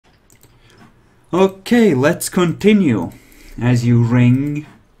Okay, let's continue. As you ring.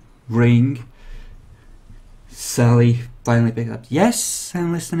 Sally finally picks up. Yes,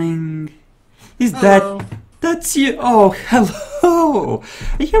 I'm listening. Is Hello. that's you? Oh, hello.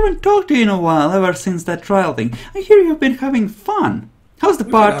 I haven't talked to you in a while, ever since that trial thing. I hear you've been having fun. How's the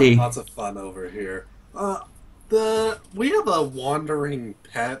We've been having party? lots of fun over here. We have a wandering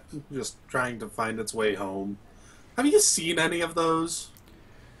pet just trying to find its way home. Have you seen any of those?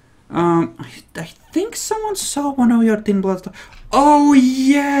 I think someone saw one of your Thin Bloods. Oh,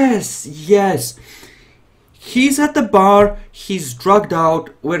 yes. He's at the bar, he's drugged out.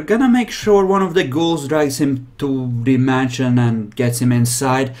 We're gonna make sure one of the ghouls drags him to the mansion and gets him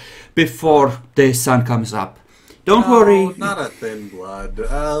inside before the sun comes up. Don't No, worry. not a thin blood.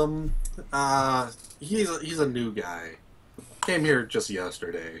 He's a new guy. Came here just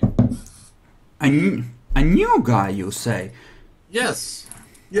yesterday. A new guy, you say? Yes,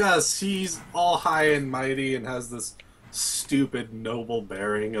 he's all high and mighty and has this stupid noble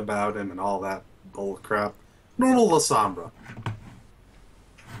bearing about him and all that bull crap. Normal La Sombra.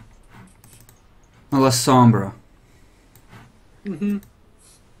 La Sombra. Mm-hmm.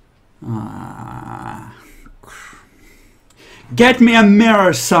 Get me a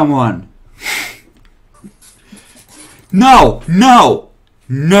mirror, someone! No!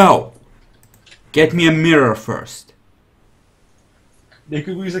 Get me a mirror first. They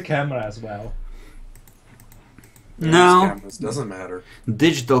could use a camera as well. No. Cameras, doesn't matter.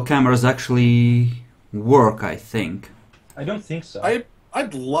 Digital cameras actually work, I think. I don't think so.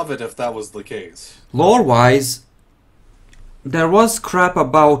 I'd love it if that was the case. Lore-wise, there was crap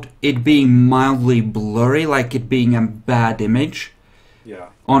about it being mildly blurry, like it being a bad image Yeah.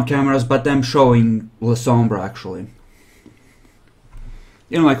 on cameras, but them showing La Sombra actually.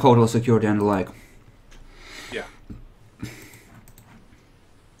 You know, like hotel security and the like. Yeah.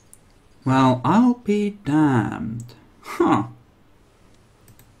 Well, I'll be damned. Huh.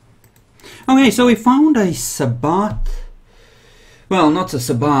 Okay, so we found a Sabbat. Well, not a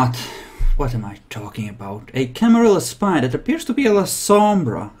Sabbat. What am I talking about? A Camarilla spy that appears to be a La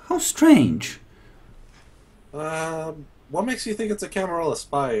Sombra. How strange. What makes you think it's a Camarilla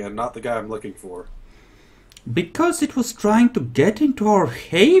spy and not the guy I'm looking for? Because it was trying to get into our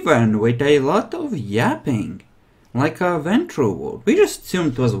haven with a lot of yapping. Like a Ventru would. We just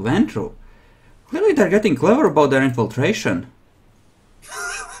assumed it was a Ventru. Clearly they're getting clever about their infiltration.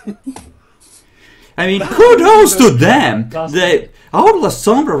 I mean, kudos to them! Our La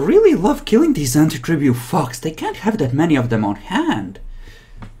Sombra really love killing these anti-tribute fucks. They can't have that many of them on hand.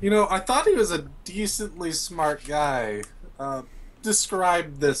 You know, I thought he was a decently smart guy.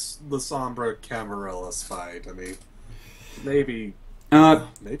 Describe this La Sombra Camarilla spy to me. Maybe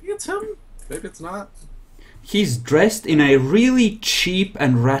it's him? Maybe it's not. He's dressed in a really cheap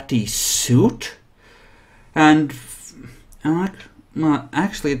and ratty suit. And well,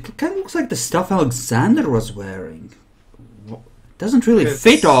 actually, it kind of looks like the stuff Alexander was wearing. Doesn't really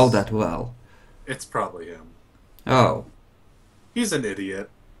fit all that well. It's probably him. Oh. He's an idiot.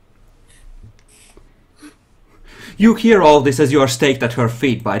 You hear all this as you are staked at her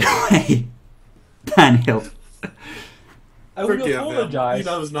feet, by the way. Daniel. I will Forgive him. apologize He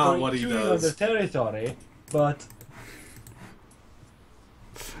knows not for what he intruding does. on the territory, but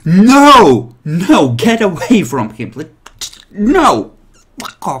No! Get away from him. No!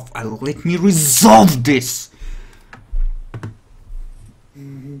 Fuck off. Let me resolve this.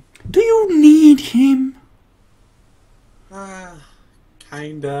 Do you need him?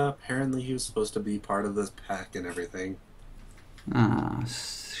 Kinda. Apparently he was supposed to be part of this pack and everything. Ah,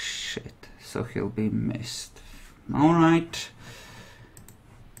 shit. So he'll be missed. Alright.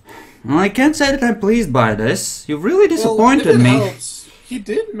 Well, I can't say that I'm pleased by this. You've really disappointed me. me. He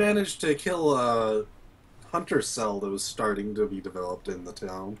did manage to kill a hunter cell that was starting to be developed in the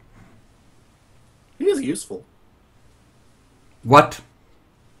town. He is useful. What?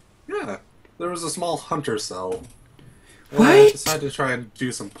 Yeah, there was a small hunter cell. What? I decided to try and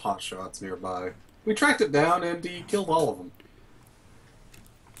do some pot shots nearby. We tracked it down and he killed all of them.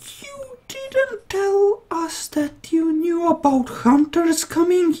 You didn't tell us that you knew about hunters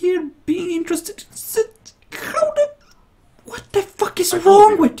coming here being interested. What the fuck is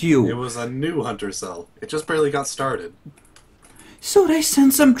wrong with you? It was a new hunter cell. It just barely got started. So they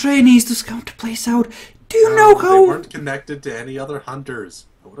sent some trainees to scout the place out. Do you know how... They weren't connected to any other hunters.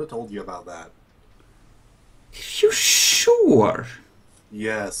 I would have told you about that. You sure?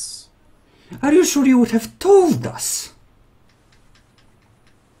 Yes. Are you sure you would have told us?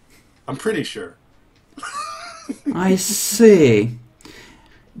 I'm pretty sure. I see.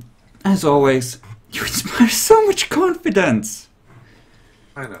 As always, you inspire so much confidence.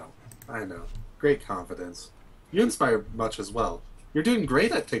 I know. great confidence. You inspire much as well. You're doing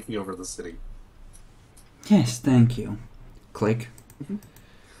great at taking over the city. Yes, thank you. Click.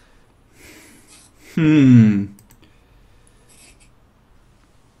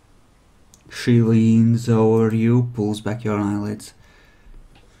 She leans over you, pulls back your eyelids.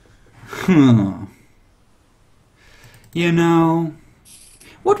 You know,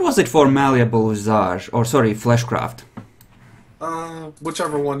 what was it for malleable visage? Or sorry, fleshcraft?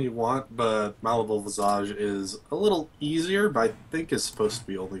 Whichever one you want, but malleable visage is a little easier, but I think it's supposed to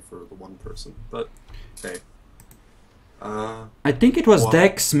be only for the one person. But, okay. I think it was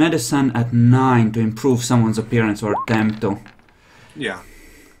Dex Medicine at 9 to improve someone's appearance or attempt to. Yeah.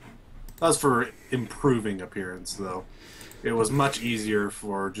 That was for improving appearance, though. It was much easier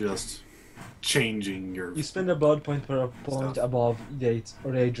for just changing your... You spend a blood point per point above the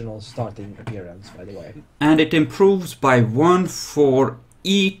original starting appearance, by the way. And it improves by 1 for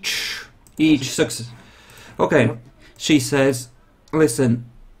each success. Okay, she says, listen,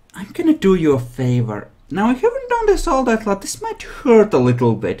 I'm gonna do you a favor. Now, I haven't done this all that lot. This might hurt a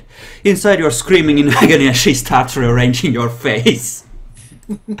little bit. Inside, you're screaming in agony as she starts rearranging your face.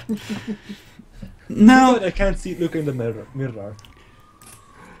 No. I can't see. Look in the mirror.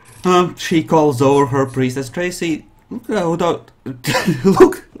 She calls over her priestess. Tracy, look,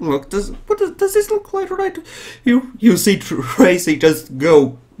 look. Does this look like right? You see Tracy just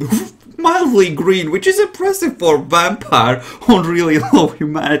go mildly green, which is impressive for a vampire on really low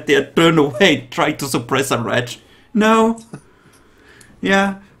humanity, and turn away, try to suppress a wretch. No.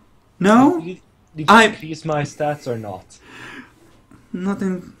 Yeah. No. Did you increase my stats or not?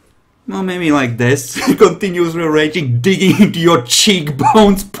 Nothing. Well, maybe like this. Continues rearranging, digging into your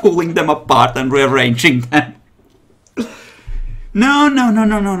cheekbones, pulling them apart and rearranging them.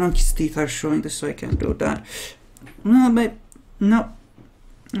 No. His teeth are showing this, so I can't do that. No, but no.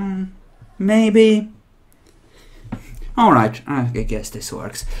 Maybe. Alright, I guess this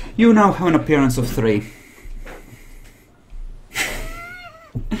works. You now have an appearance of 3.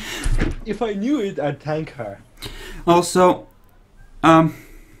 If I knew it, I'd thank her. Also,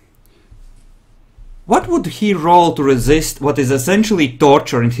 what would he roll to resist what is essentially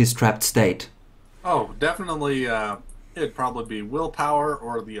torture in his trapped state? Oh, definitely, it'd probably be willpower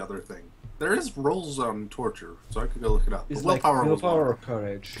or the other thing. There is rolls on torture, so I could go look it up. Is Willpower, like willpower or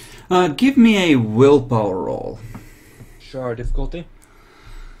courage? Give me a willpower roll. Sure, difficulty?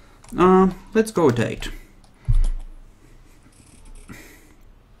 Let's go with 8.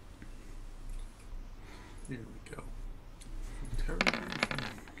 Here we go.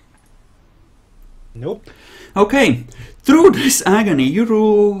 Nope. Okay, through this agony, you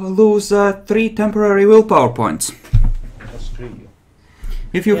lose 3 temporary willpower points. That's 3.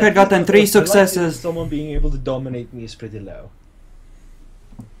 If you had gotten 3 successes... Someone being able to dominate me is pretty low.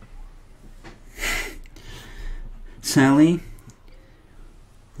 Sally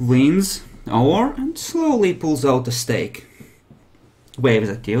leans over and slowly pulls out a stake. Waves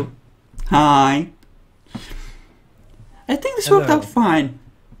at you. Hi. I think this worked out fine.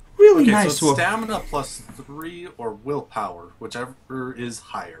 Really okay, nice so work. stamina plus 3 or willpower, whichever is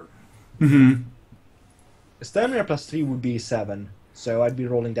higher. Mm-hmm. Stamina plus 3 would be 7, so I'd be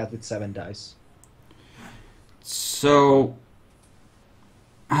rolling that with 7 dice. So...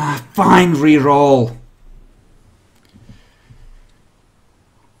 fine, reroll.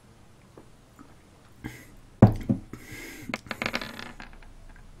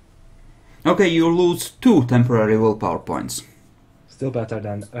 Okay, you lose 2 temporary willpower points. Still better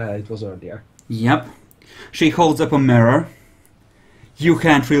than it was earlier. Yep. She holds up a mirror. You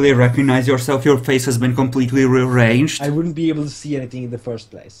can't really recognize yourself. Your face has been completely rearranged. I wouldn't be able to see anything in the first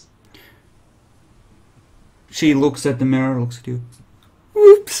place. She looks at the mirror, looks at you.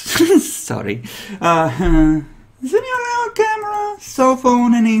 Whoops. Sorry. Is anyone on camera? Cell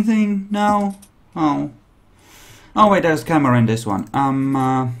phone? Anything? No? Oh. Oh wait, there's a camera in this one.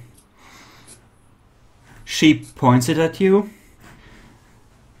 She points it at you.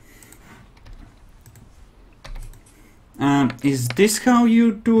 Is this how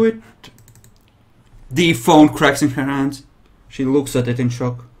you do it? The phone cracks in her hands. She looks at it in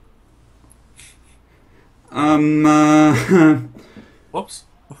shock. Whoops.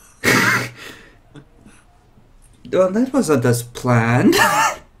 Well, that wasn't as planned.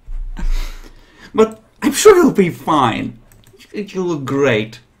 But I'm sure it'll be fine. You look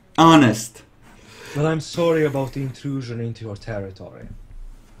great. Honest. Well, I'm sorry about the intrusion into your territory.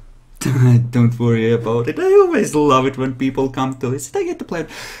 Don't worry about it. I always love it when people come to visit. I get to play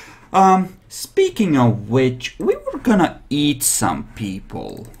it. Speaking of which, we were gonna eat some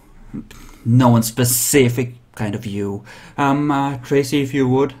people. No one specific. kind of you. Tracy, if you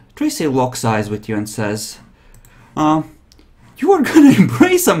would. Tracy locks eyes with you and says, you are gonna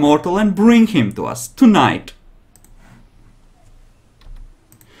embrace a mortal and bring him to us tonight.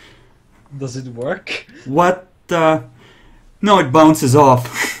 Does it work? What? No, it bounces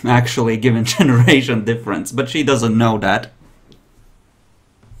off, actually, given generation difference, but she doesn't know that.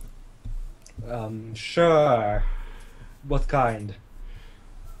 Sure. What kind?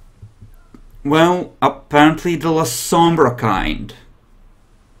 Well, apparently the La Sombra kind.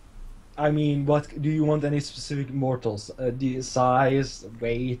 I mean, what do you want? Any specific mortals? The size,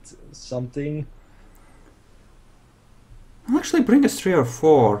 weight, something? I'll actually bring us 3 or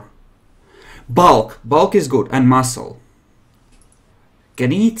 4. Bulk. Bulk is good. And muscle.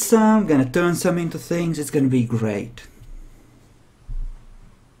 Gonna eat some, gonna turn some into things. It's gonna be great.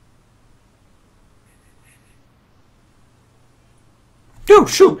 Go,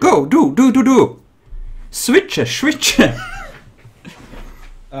 shoot, go, do. Switch.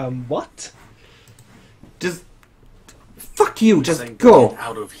 What? Just... Fuck you, just Saying, go. "Get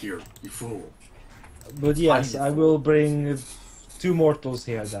out of here, you fool." But yes, I will bring 2 mortals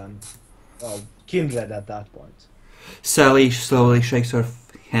here then. Oh, kindred at that point. Sally slowly shakes her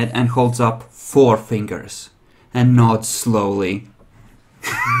head and holds up 4 fingers. And nods slowly.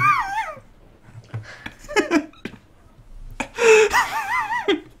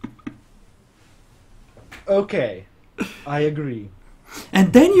 Okay, I agree.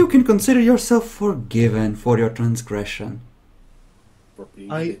 And then you can consider yourself forgiven for your transgression. For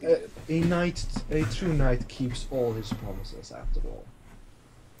being A true knight keeps all his promises after all.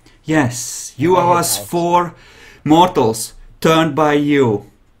 Yes, you I owe head us out. 4 mortals turned by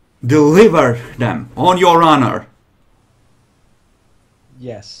you. Deliver them on your honor.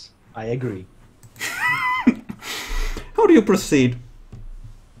 Yes, I agree. How do you proceed?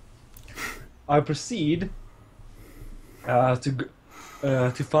 I proceed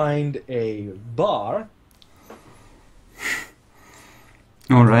to find a bar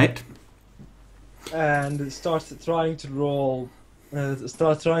All right. and start trying to roll.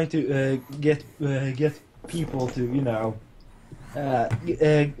 Start trying to get people to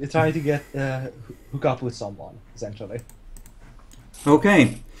trying to get hook up with someone essentially.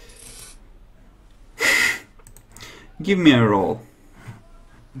 Okay. Give me a roll.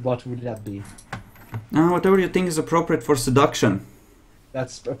 What would that be? Whatever you think is appropriate for seduction.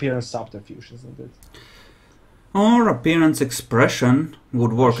 That's appearance subterfuge, isn't it? Or appearance expression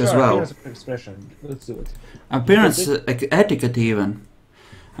would work as Sure, well. appearance expression. Let's do it. Appearance etiquette even.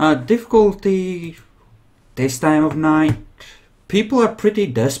 Difficulty this time of night. People are pretty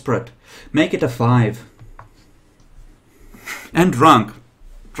desperate. Make it a 5. And drunk.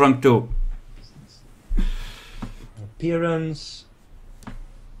 Drunk too. Appearance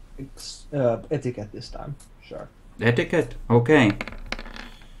etiquette this time. Sure. Etiquette. Okay.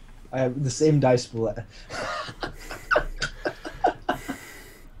 I have the same dice pool.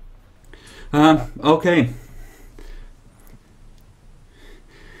 Okay.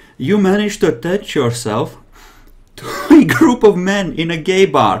 You manage to attach yourself to a group of men in a gay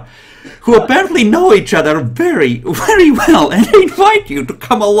bar who apparently know each other very, very well and they invite you to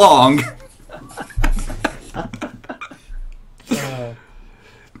come along.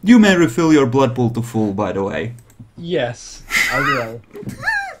 You may refill your blood pool to full, by the way. Yes, I will.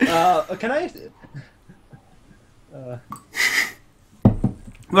 Can I?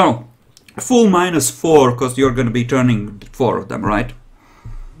 Well, full -4 because you're going to be turning 4 of them, right?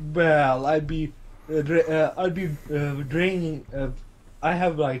 Well, I'd be draining. I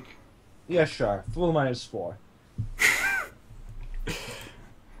have like, yeah, sure, full -4.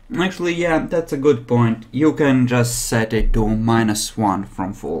 Actually, yeah, that's a good point. You can just set it to -1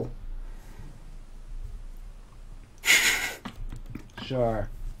 from full. Sure.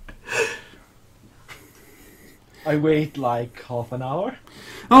 I wait like half an hour.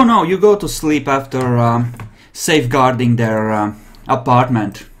 Oh no, you go to sleep after safeguarding their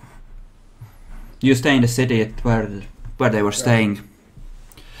apartment. You stay in the city where they were staying.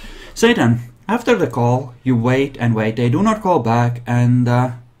 Satan, after the call, you wait and wait. They do not call back, and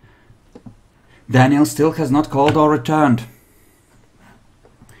Daniel still has not called or returned.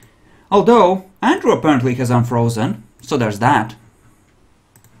 Although, Andrew apparently has unfrozen, so there's that.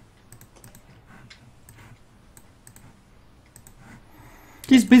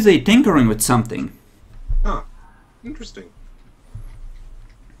 He's busy tinkering with something. Huh. Interesting.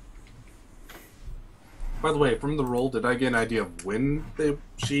 By the way, from the roll, did I get an idea of when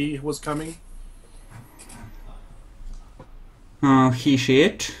she was coming? He, she,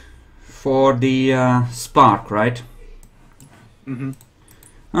 it. For the spark, right? Mm-hmm.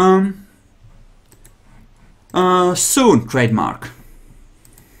 Soon, trademark.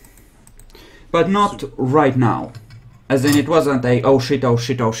 But not right now. As in, it wasn't a oh shit, oh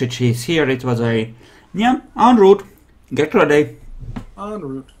shit, oh shit, she's here. It was a yeah, en route. Get ready. En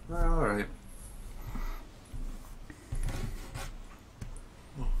route. Alright.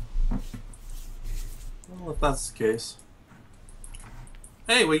 Well, if that's the case.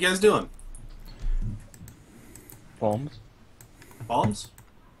 Hey, what you guys doing? Bombs? Bombs?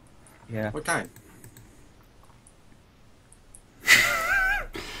 Yeah. What kind?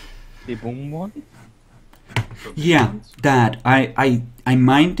 The boom one? Yeah, Dad, I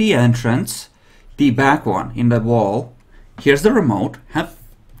mined the entrance, the back one in the wall. Here's the remote.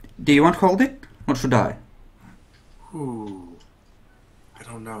 Do you want to hold it? Or should I? Ooh. I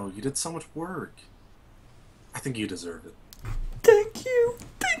don't know. You did so much work. I think you deserve it. Thank you.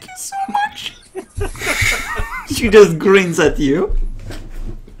 Thank you so much. She just grins at you.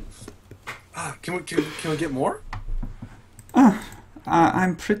 Can we get more?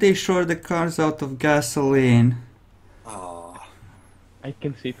 I'm pretty sure the car's out of gasoline. Aw. I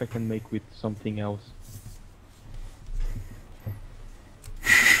can see if I can make with something else.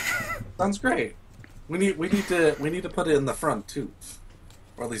 Sounds great. We need to put it in the front too,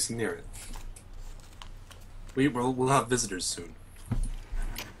 or at least near it. We'll have visitors soon.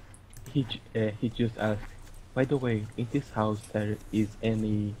 He just asked, by the way, in this house there is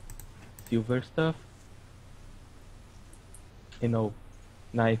any silver stuff? You know,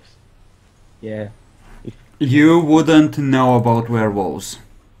 knives. Yeah. You wouldn't know about werewolves.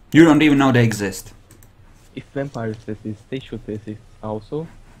 You don't even know they exist. If vampires exist, they should exist also.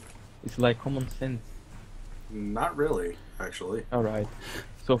 It's like common sense. Not really, actually. Alright.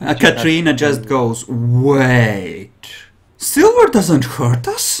 So Katrina just goes, wait. Silver doesn't hurt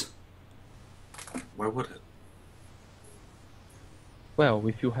us? Why would it? well,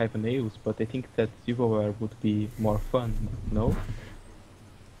 if you have nails, but I think that silverware would be more fun, no?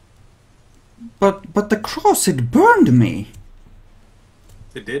 But the cross, it burned me.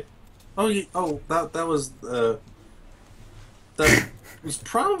 It did? Oh, that was that was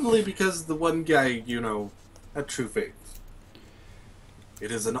probably because the one guy, had true faith.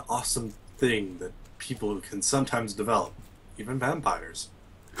 It is an awesome thing that people can sometimes develop, even vampires.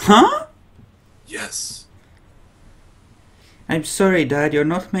 Huh? Yes. I'm sorry, Dad, you're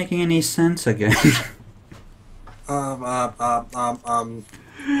not making any sense again. You know what?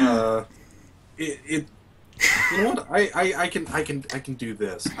 I can do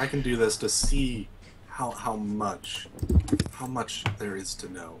this. I can do this to see how much there is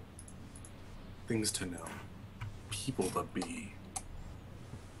to know. Things to know. People to be.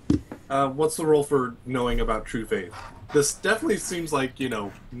 What's the role for knowing about true faith? This definitely seems like,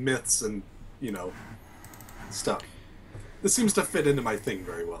 myths and, stuff. This seems to fit into my thing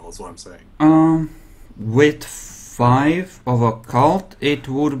very well, is what I'm saying. With 5 of occult, it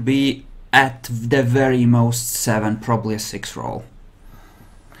would be at the very most 7, probably a 6 roll.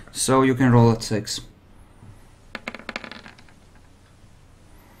 So you can roll at 6.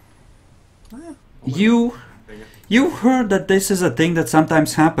 You heard that this is a thing that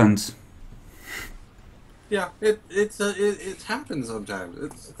sometimes happens. Yeah, it happens sometimes.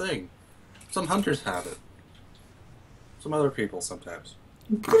 It's a thing. Some hunters have it. Some other people sometimes.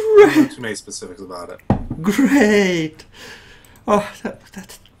 Great. Not too many specifics about it. Great. Oh,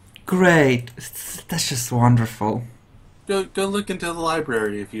 that's great. That's just wonderful. Go look into the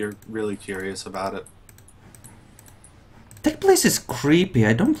library if you're really curious about it. That place is creepy.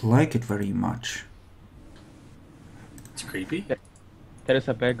 I don't like it very much. It's creepy. There is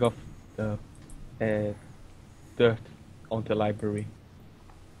a bag of dirt on the library.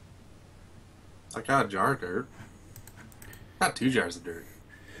 I got a jar of dirt. Not 2 jars of dirt.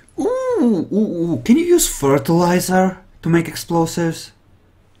 Ooh. Can you use fertilizer to make explosives?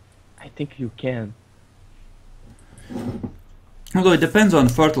 I think you can. Although it depends on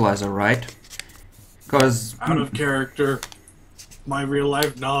fertilizer, right? Because Out of character. My real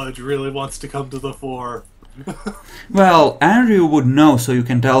life knowledge really wants to come to the fore. well, Andrew would know, so you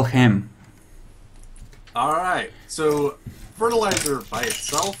can tell him. Alright, so fertilizer by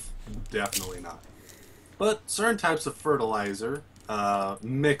itself, definitely not. But certain types of fertilizer,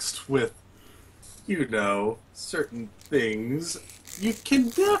 mixed with, certain things, you can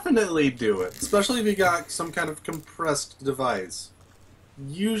definitely do it. Especially if you got some kind of compressed device.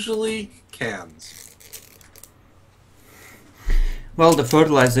 Usually cans. Well, the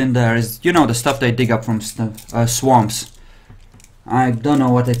fertilizer in there is, the stuff they dig up from swamps. I don't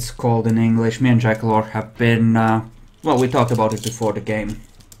know what it's called in English. Me and Jackalor have been, we talked about it before the game.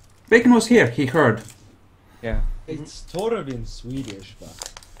 Bacon was here, he heard. Yeah. It's sort of in Swedish,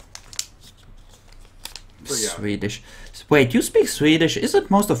 but So, yeah. Swedish. Wait, you speak Swedish? Isn't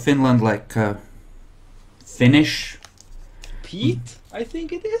most of Finland like Finnish? Pete, I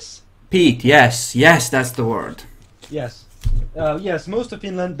think it is. Pete, yes, yes, that's the word. Yes. Yes, most of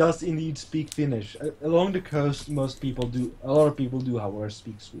Finland does indeed speak Finnish. Along the coast, most people do. A lot of people do, however,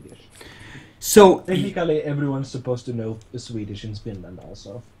 speak Swedish. So, Technically, everyone's supposed to know Swedish in Finland,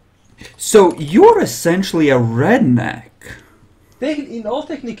 also. so you're essentially a redneck. In all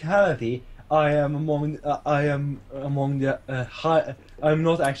technicality, I am among the high. I'm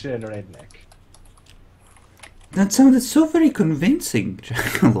not actually a redneck. That sounded so very convincing,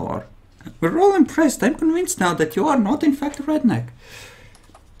 Jackalor. We're all impressed. I'm convinced now that you are not, in fact, a redneck.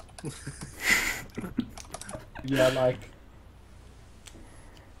 Yeah, like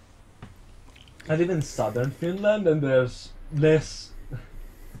I live in southern Finland, and there's less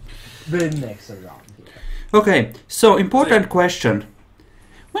rednecks around here. Okay, so important question.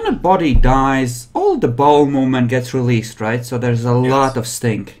 When a body dies, all the bowel movement gets released, right? So there's a lot of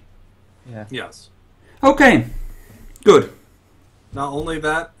stink. Yeah. Yes. Okay, good. Not only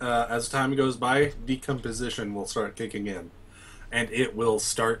that, as time goes by, decomposition will start kicking in. And it will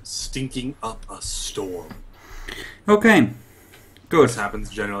start stinking up a storm. Okay, good. This happens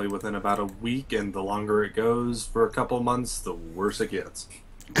generally within about a week, and the longer it goes for a couple months, the worse it gets.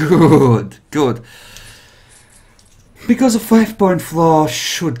 Good, good. Because a 5-point flaw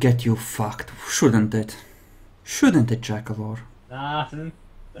should get you fucked, shouldn't it? Shouldn't it, Jackalor? Nothing.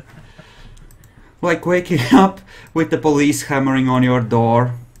 Like waking up with the police hammering on your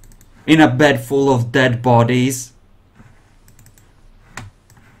door in a bed full of dead bodies.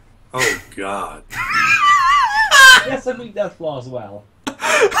 Oh, God. Yes, I think that flaw as well.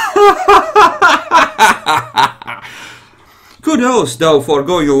 Kudos, though, for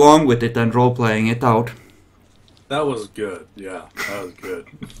going along with it and role-playing it out. That was good. Yeah, that was good.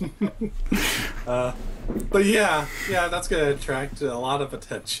 But yeah, that's gonna attract a lot of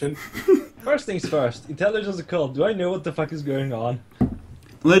attention. First things first, intelligence occult. Do I know what the fuck is going on?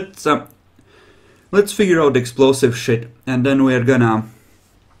 Let's figure out explosive shit, and then we're gonna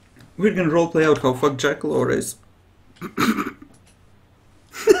roleplay out how fucked Jackalor is.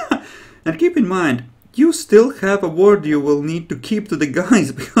 And keep in mind, you still have a word you will need to keep to the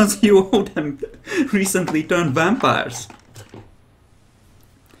guys because you owe them recently turned vampires.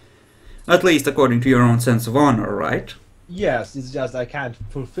 At least according to your own sense of honor, right? Yes, it's just I can't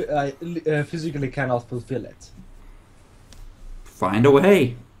fulfill. I physically cannot fulfill it. Find a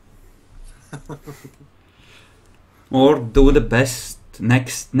way. Or do the best,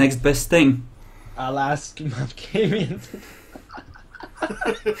 next best thing. I'll ask Matt came in.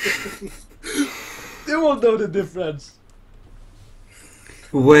 They won't know the difference.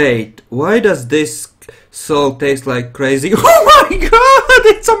 Wait, why does this salt taste like crazy? Oh my god,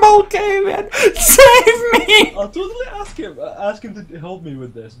 it's a Malkavian! Save me! I'll totally ask him to help me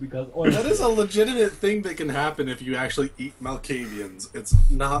with this because That is a legitimate thing that can happen if you actually eat Malkavians. It's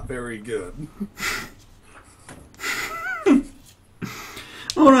not very good.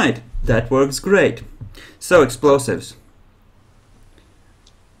 Alright, that works great. So, explosives.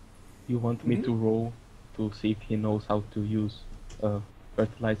 You want me to roll to see if he knows how to use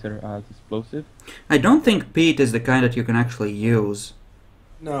fertilizer as explosive? I don't think peat is the kind that you can actually use.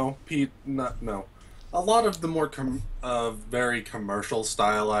 No, Pete, no. A lot of the more very commercial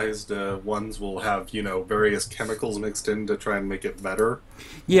stylized ones will have, various chemicals mixed in to try and make it better.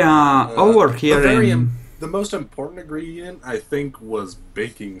 Yeah, over here The most important ingredient, I think, was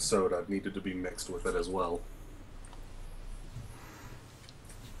baking soda needed to be mixed with it as well.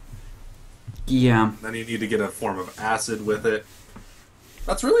 Yeah. Then you need to get a form of acid with it.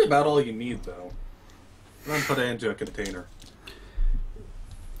 That's really about all you need, though. And then put it into a container.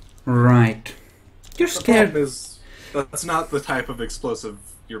 Right. You're The scared. problem is, that's not the type of explosive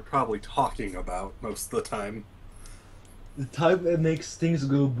you're probably talking about most of the time. the type that makes things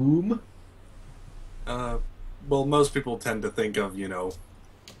go boom. Well, most people tend to think of,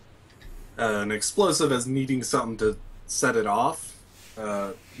 an explosive as needing something to set it off.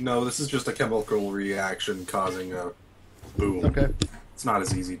 No, this is just a chemical reaction causing a boom. Okay. It's not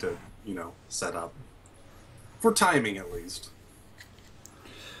as easy to, set up. For timing, at least.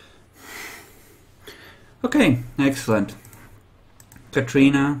 Okay, excellent.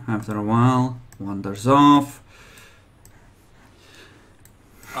 Katrina, after a while, wanders off.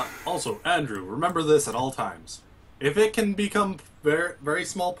 Also, Andrew, remember this at all times. If it can become very, very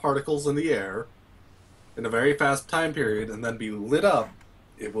small particles in the air in a very fast time period and then be lit up,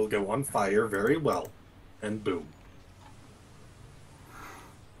 it will go on fire very well. And boom.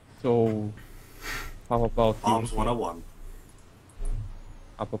 So, how about Bombs 101.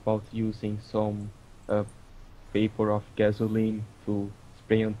 using some a vapor of gasoline to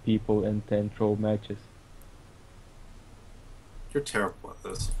spray on people and then throw matches. You're terrible at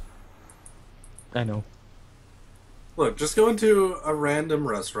this. I know. Look, just go into a random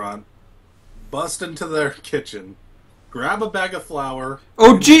restaurant, bust into their kitchen, grab a bag of flour.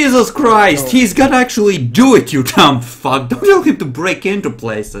 Oh, Jesus Christ! No. He's gonna actually do it, you dumb fuck! Don't tell him to break into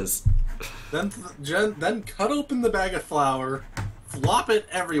places. Then cut open the bag of flour, flop it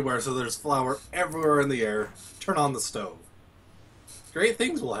everywhere so there's flour everywhere in the air, turn on the stove. Great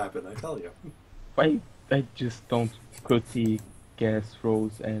things will happen, I tell you. Why I just don't put the gas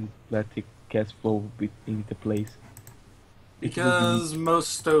rolls and let the gas flow between the place? Because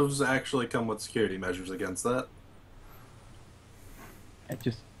most stoves actually come with security measures against that.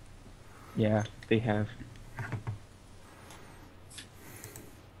 Yeah, they have.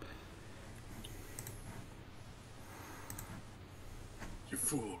 You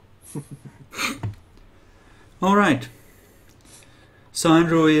fool. Alright. So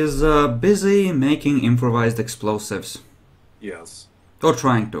Andrew is busy making improvised explosives. Yes, Or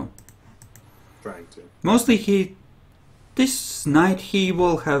trying to. trying to. Mostly this night he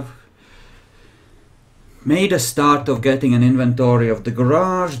will have made a start of getting an inventory of the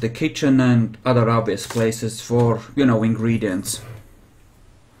garage, the kitchen and other obvious places for, ingredients.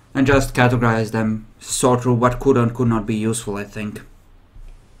 And just categorize them, sort through what could and could not be useful, I think.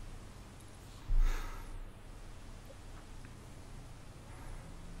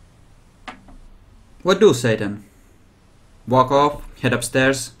 What do, Satan? Walk off, head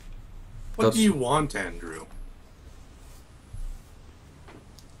upstairs? What do you want, Andrew?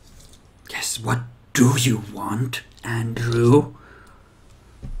 Yes, what do you want, Andrew?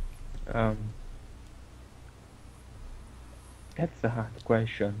 That's a hard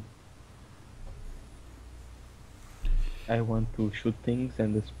question. I want to shoot things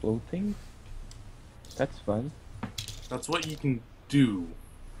and explode things. That's fun. That's what you can do.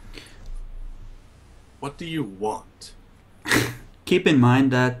 What do you want? Keep in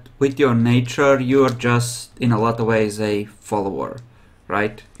mind that with your nature, you are just, in a lot of ways, a follower,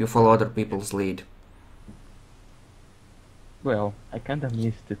 right? You follow other people's lead. Well, I kinda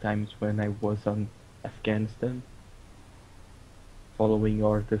miss the times when I was on Afghanistan, following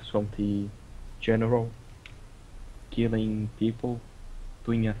orders from the general, killing people,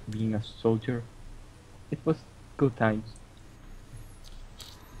 being a soldier. It was good times.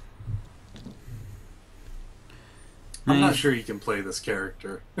 I'm not sure you can play this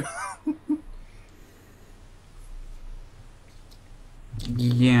character.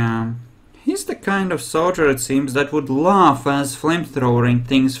 Yeah. He's the kind of soldier, it seems, that would laugh as flamethrowering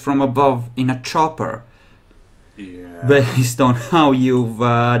things from above in a chopper. Yeah. Based on how you've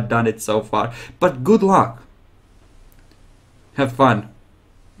done it so far. But good luck. Have fun.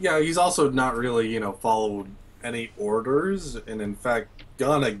 Yeah, he's also not really, followed any orders, and in fact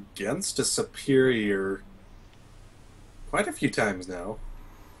gone against a superior quite a few times now.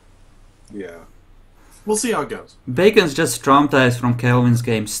 Yeah. We'll see how it goes. Bacon's just traumatized from Kelvin's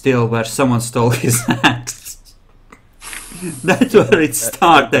game still, where someone stole his axe. That's where it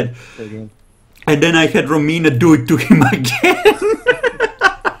started. And then I had Romina do it to him again.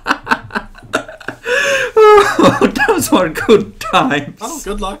 Oh, those were good times. Oh,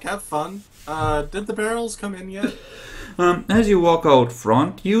 good luck, have fun. Did the barrels come in yet? As you walk out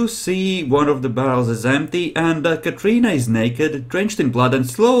front, you see one of the barrels is empty and Katrina is naked, drenched in blood and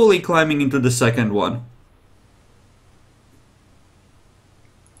slowly climbing into the second one.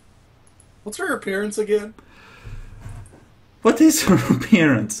 What's her appearance again? What is her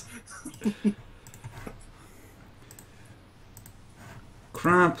appearance?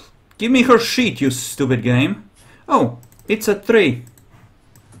 Crap. Give me her sheet, you stupid game. Oh, it's a 3.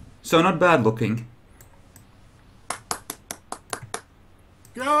 So not bad looking.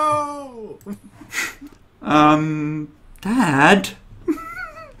 Go! Dad?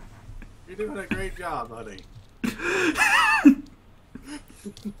 You're doing a great job, honey.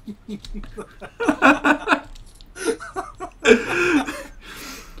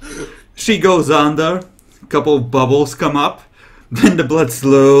 She goes under, a couple of bubbles come up, then the blood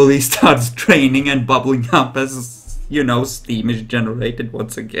slowly starts draining and bubbling up as, steam is generated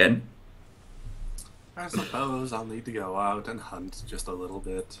once again. I suppose I'll need to go out and hunt just a little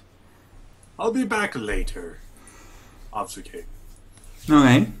bit. I'll be back later. Obfuscate.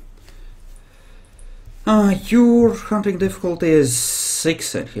 Okay. Your hunting difficulty is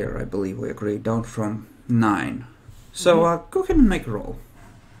 6 in here, I believe we agreed, down from 9. So, go ahead and make a roll.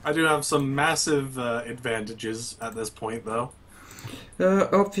 I do have some massive advantages at this point, though.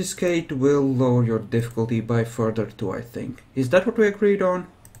 Obfuscate will lower your difficulty by further 2, I think. Is that what we agreed on?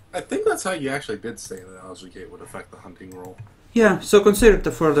 I think that's how you actually did say that Algae Gate would affect the hunting roll. Yeah, so consider it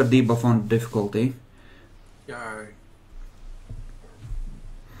a further debuff on difficulty. Yeah.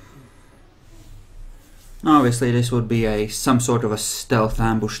 Obviously, this would be some sort of a stealth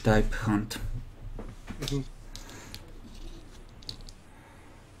ambush type hunt.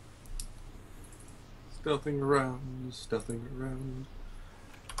 Stealthing around, stealthing around.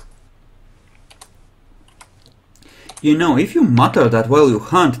 You know, if you mutter that while you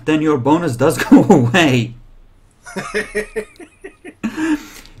hunt, then your bonus does go away.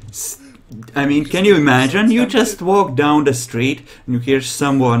 I mean, can you imagine? You just walk down the street and you hear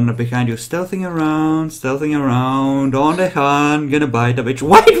someone behind you stealthing around, on the hunt, gonna bite a bitch.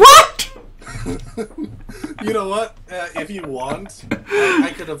 Wait, what? You know what? If you want,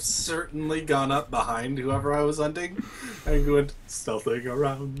 I could have certainly gone up behind whoever I was hunting and went stealthing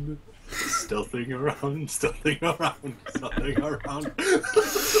around, stealthing around, stealthing around, stealthing around.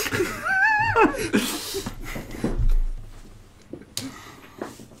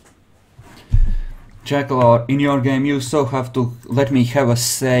 Jackal, in your game you so have to let me have a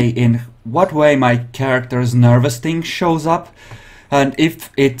say in what way my character's nervous thing shows up. And if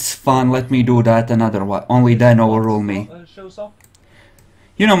it's fun, let me do that another way. Only then overrule me. Shows up?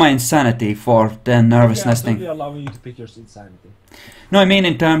 You know my insanity for the nervousness thing. Allowing you to pick your insanity. No, I mean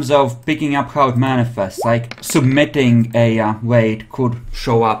in terms of picking up how it manifests, like submitting a way it could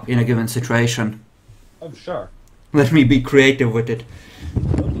show up in a given situation. Oh, sure. Let me be creative with it.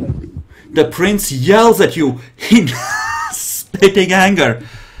 Totally. The prince yells at you in spitting anger.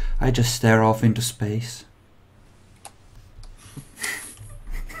 I just stare off into space.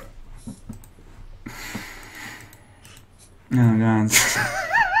 Oh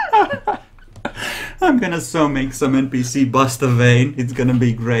god. I'm gonna so make some NPC bust a vein. It's gonna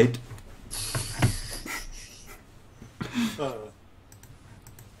be great. So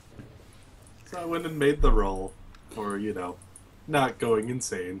I went and made the roll for, you know, not going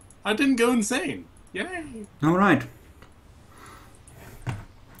insane. I didn't go insane. Yay! Alright.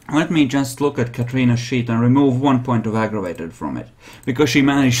 Let me just look at Katrina's sheet and remove 1 point of aggravated from it. Because she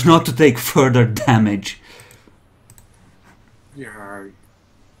managed not to take further damage. Yeah.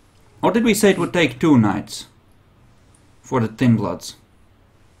 Or did we say it would take 2 nights? For the Thin Bloods.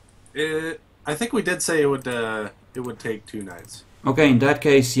 I think we did say it would take 2 nights. Okay, in that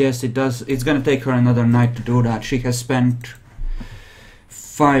case, yes, it does. It's gonna take her another night to do that. She has spent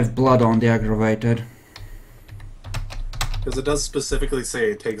 5 blood on the aggravated. Because it does specifically say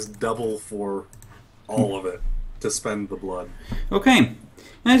it takes double for all of it to spend the blood. Okay,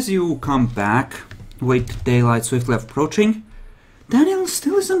 as you come back, with daylight swiftly approaching, Daniel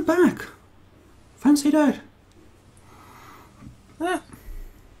still isn't back. Fancy that.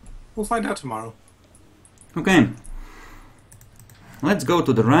 We'll find out tomorrow. Okay. Let's go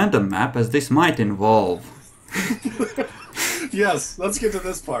to the random map, as this might involve. Yes, let's get to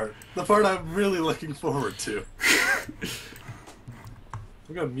this part. The part I'm really looking forward to.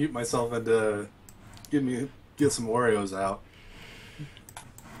 I'm gonna mute myself and get some Oreos out.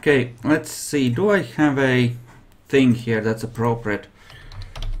 Okay, let's see. Do I have a thing here that's appropriate?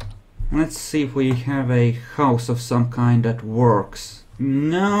 Let's see if we have a house of some kind that works.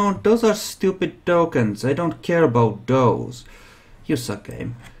 No, those are stupid tokens. I don't care about those. You suck,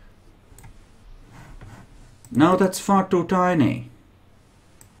 game. No, that's far too tiny.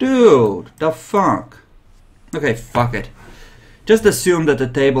 Dude, the fuck? Okay, fuck it. Just assume that the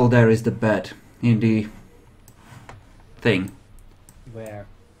table there is the bed in the thing. Where?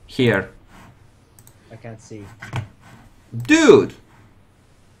 Here. I can't see. Dude!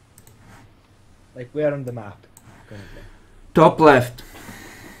 Like, where on the map? Currently? Top left.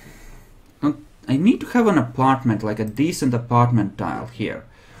 I need to have an apartment, like a decent apartment tile here.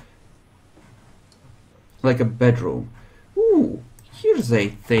 Like a bedroom. Ooh, here's a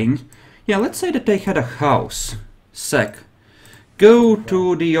thing. Yeah, let's say that they had a house. Sec. Go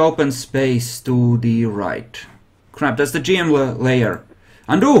to the open space to the right. Crap, that's the GM layer.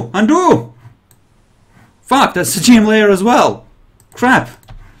 Undo! Undo! Fuck, that's the GM layer as well. Crap.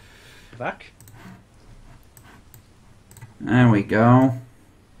 Back? There we go.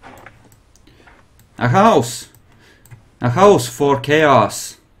 A house! A house for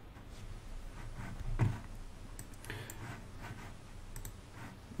chaos.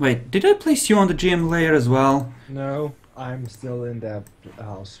 Wait, did I place you on the GM layer as well? No, I'm still in the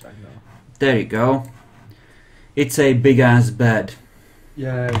house right now. There you go. It's a big ass bed.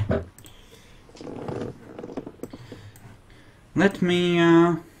 Yay. Let me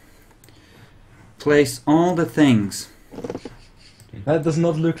place all the things. That does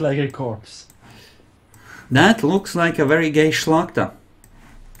not look like a corpse. That looks like a very gay schlachta.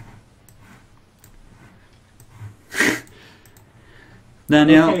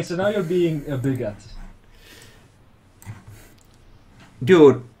 Daniel, Okay, so now you're being a bigot.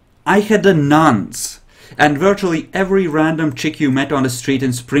 dude, I had the nuns, and virtually every random chick you met on the street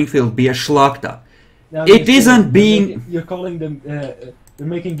in Springfield be a schlachta. Now, It you're isn't saying- being... You're calling them. You're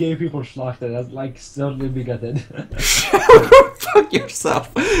making gay people schlachter. That's like totally bigoted. Fuck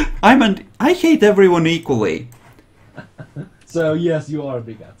yourself. I hate everyone equally. So yes, you are a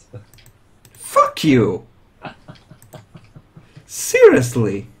bigot. Fuck you.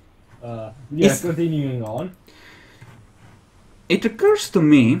 Seriously. Yeah, continuing on. It occurs to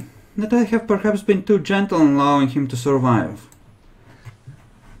me that I have perhaps been too gentle in allowing him to survive.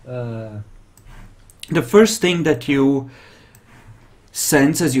 The first thing that you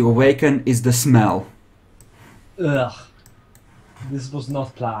sense as you awaken is the smell. Ugh. This was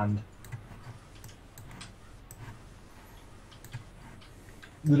not planned.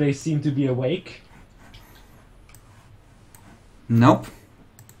 Do they seem to be awake? Nope.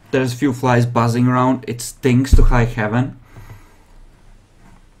 There's a few flies buzzing around. It stinks to high heaven.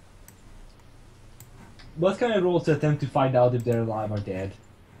 What can I roll to attempt to find out if they're alive or dead?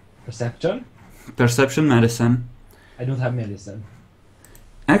 Perception? Perception, medicine. I don't have medicine.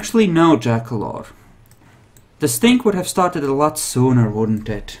 Actually, no, Jackalor. The stink would have started a lot sooner, wouldn't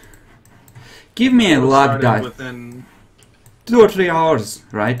it? Give me a Would've luck started die. Within 2 or 3 hours,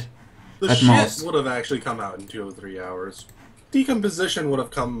 right? the At shit most. would have actually come out in 2 or 3 hours. Decomposition would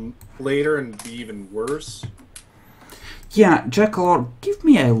have come later and be even worse. Yeah, Jackalor, give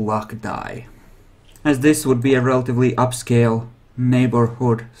me a luck die. As this would be a relatively upscale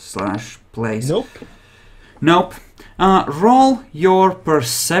neighborhood / place. Nope. Nope. Roll your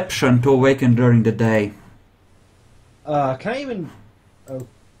perception to awaken during the day. Can I even...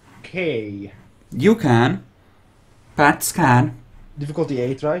 Okay. You can. Pats can. Difficulty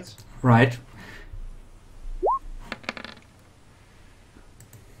 8, right? Right.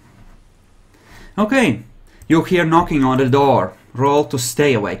 Okay. You hear knocking on the door. Roll to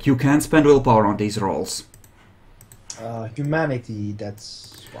stay awake. You can spend willpower on these rolls. Humanity,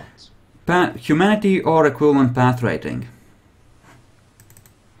 that's what? Humanity or equivalent path rating.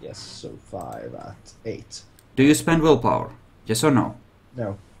 Yes, so 5 at 8. Do you spend willpower? Yes or no?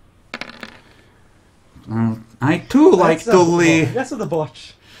 No. I too like to live. That's not a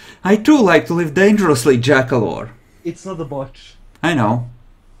botch. I too like to live dangerously, Jackalor. It's not a botch. I know.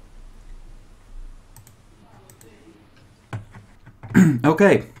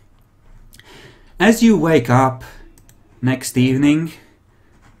 Okay. As you wake up next evening,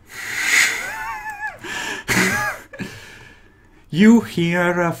 you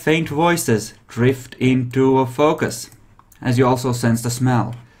hear faint voices drift into a focus, as you also sense the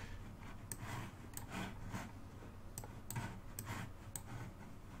smell.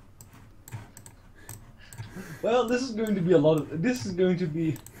 Well, this is going to be this is going to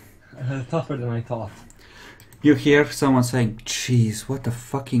be tougher than I thought. You hear someone saying, "Jeez, what a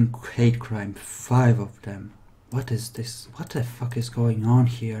fucking hate crime, 5 of them. What is this? What the fuck is going on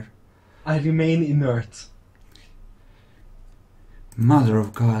here? I remain inert. Mother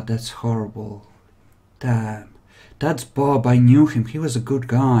of God, that's horrible. Damn. That's Bob, I knew him, he was a good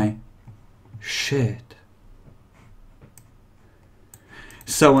guy. Shit."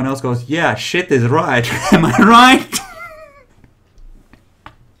 Someone else goes, "Yeah, shit is right. Am I right?"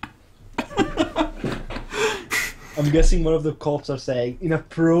 I'm guessing one of the cops are saying,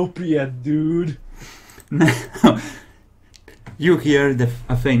 "Inappropriate, dude." No. You hear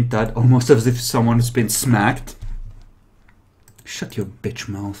a faint thud, almost as if someone has been smacked. Shut your bitch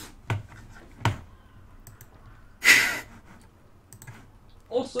mouth.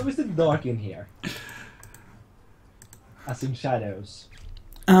 Also, is it dark in here? As in shadows.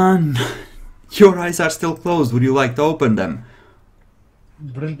 Your eyes are still closed. Would you like to open them?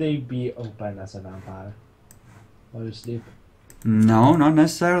 Wouldn't they be open as a vampire? While you sleep? No, not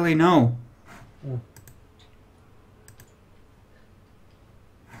necessarily, no.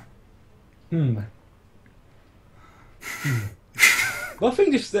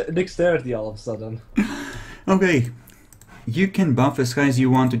 Buffing dexterity all of a sudden. Okay. You can buff as high as you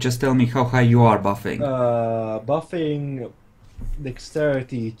want to, just tell me how high you are buffing. Buffing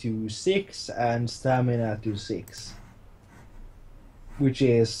dexterity to 6 and stamina to 6. Which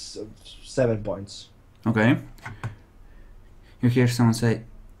is 7 points. Okay. You hear someone say,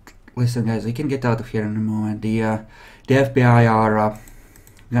 "Listen guys, we can get out of here in a moment. The FBI are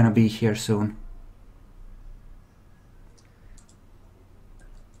gonna be here soon."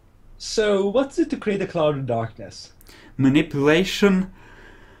 So, what's it to create a cloud of darkness? Manipulation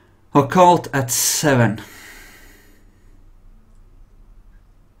occult at 7.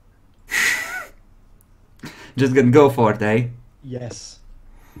 Just gonna go for it, eh? Yes.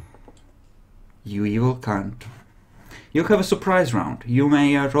 You evil cunt. You have a surprise round. You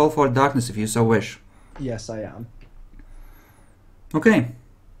may roll for darkness if you so wish. Yes, I am. Okay.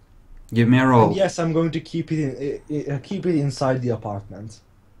 Give me a roll. And yes, I'm going to keep it keep it inside the apartment,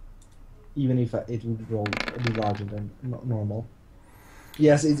 even if it would be larger than normal.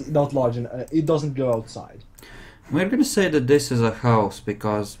 Yes, it's not large, and it doesn't go outside. We're gonna say that this is a house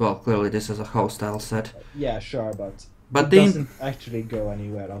because, well, clearly this is a house style set. Yeah, sure, but But it the doesn't actually go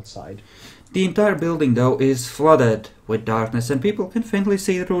anywhere outside. entire building, though, is flooded with darkness, and people can faintly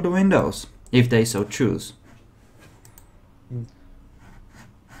see through the windows if they so choose. Hmm.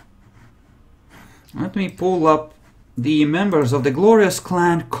 Let me pull up the members of the glorious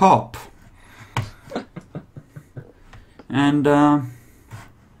clan Cop. And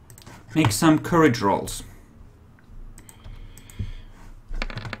make some courage rolls.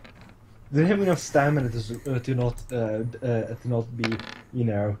 They have enough stamina to not be, you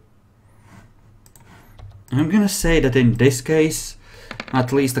know. I'm gonna say that in this case,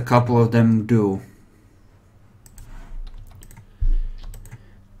 at least a couple of them do.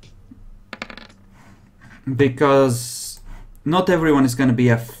 Because not everyone is gonna be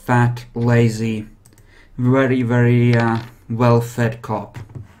a fat, lazy, very, very well-fed cop.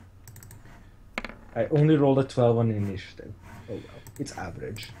 I only rolled a 12 on initiative. Oh well, it's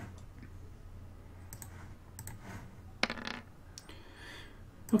average.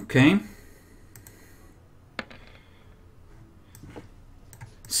 Okay.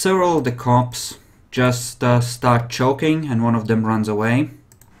 Several of the cops just start choking and one of them runs away.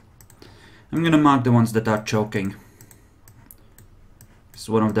 I'm gonna mark the ones that are choking.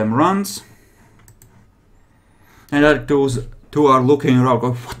 So one of them runs. And the other two are looking around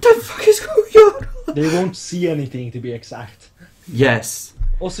going, what the fuck is going on? They won't see anything, to be exact. Yes.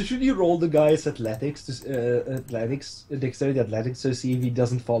 Also, should you roll the guy's athletics, dexterity athletics, to see if he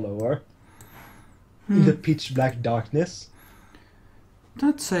doesn't fall over in the pitch black darkness?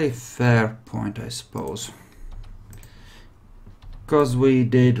 That's a fair point, I suppose. Because we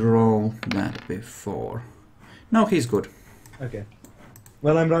did roll that before. No, he's good. Okay.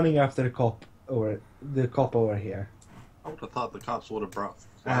 Well, I'm running after the cop over here, I would have thought the cops would have brought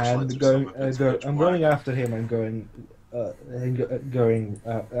and flashlights or something. I'm running after him and going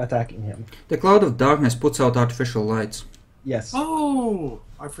attacking him. The cloud of darkness puts out artificial lights. Yes. Oh,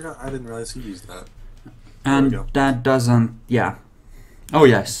 I forgot. I didn't realize he used that. And There we go. that doesn't... yeah. Oh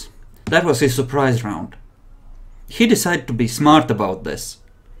yes. That was his surprise round. He decided to be smart about this.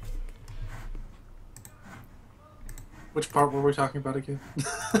 Which part were we talking about again?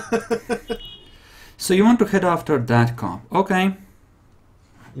 So you want to head after that cop. Okay.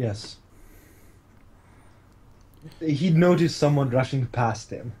 Yes. He'd noticed someone rushing past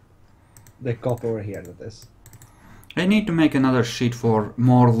him. The cop over here, that is. I need to make another sheet for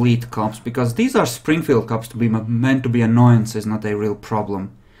more lead cops, because these are Springfield cops to be meant to be annoyances, not a real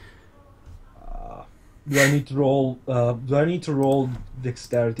problem. Do I need to roll? Do I need to roll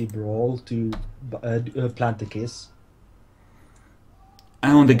dexterity brawl to plant a kiss?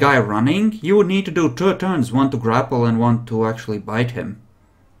 And on the guy running, you would need to do 2 turns, one to grapple and one to actually bite him.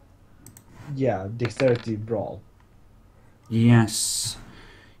 Yeah, dexterity brawl. Yes.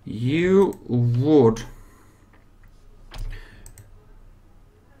 You would.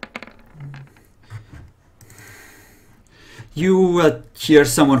 You hear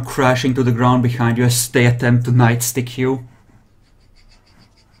someone crashing to the ground behind you as they attempt to nightstick you.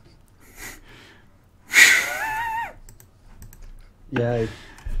 Yeah.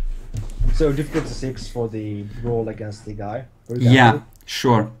 So difficulty 6 for the roll against the guy. For Yeah, example.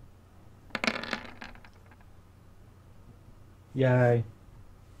 sure. Yay.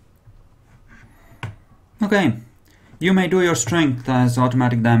 Okay. You may do your strength as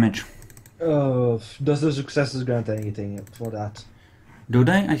automatic damage. Does the successes grant anything for that? Do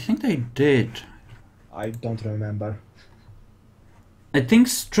they? I think they did. I don't remember. I think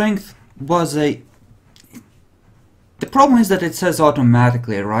strength was a... The problem is that it says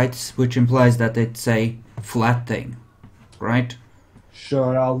automatically, right? Which implies that it's a flat thing, right?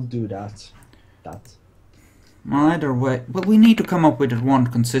 Sure, I'll do that. Well, either way... Well, we need to come up with one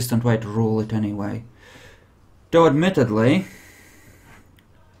consistent way to rule it anyway. Though admittedly...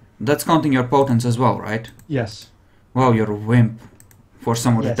 That's counting your potence as well, right? Yes. Wow, you're a wimp. For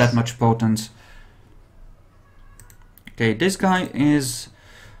someone with Yes. that much potence. Okay, this guy is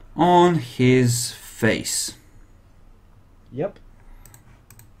on his face. Yep.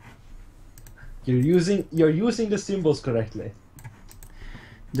 You're using the symbols correctly.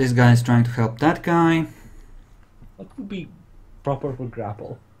 This guy is trying to help that guy. What would be proper for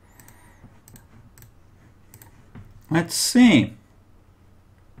grapple? Let's see.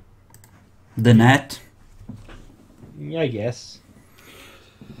 The net. I guess.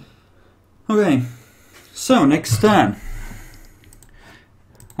 Okay. So, next turn.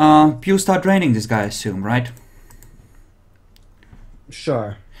 You start draining this guy, I assume, right?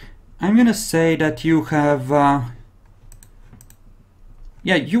 Sure. I'm gonna say that you have...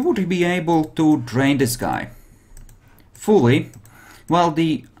 yeah, you would be able to drain this guy. Fully. Well,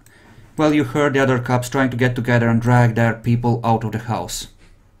 you heard the other cops trying to get together and drag their people out of the house.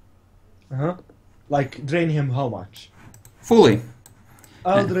 Uh-huh. Like, drain him how much? Fully.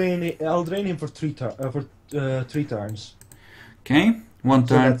 I'll drain him for three turns. Okay. One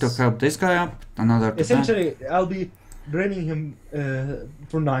So turn to that's- help this guy up, another to Essentially, I'll be draining him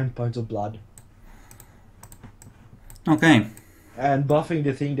for 9 points of blood. Okay. And buffing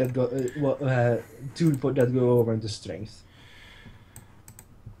the thing that go that go over into strength.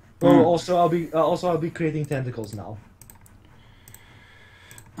 Oh, I'll be creating tentacles now.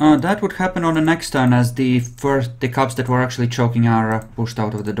 That would happen on the next turn as the cops that were actually choking are pushed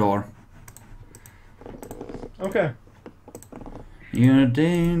out of the door. Okay. You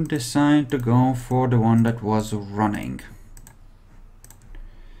did decide to go for the one that was running.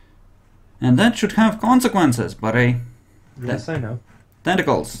 And that should have consequences, buddy. Yes, I know.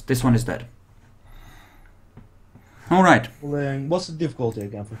 Tentacles. This one is dead. Alright. Well, then, what's the difficulty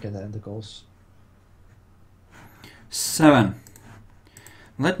again for tentacles? 7.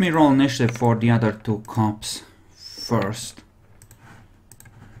 Let me roll initiative for the other two cops first.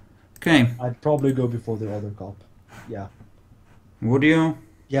 Okay. I'd probably go before the other cop. Yeah. Would you?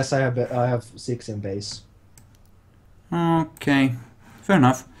 Yes, I have 6 in base. Okay. Fair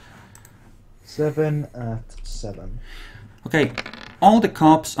enough. 7 at 7. Okay. All the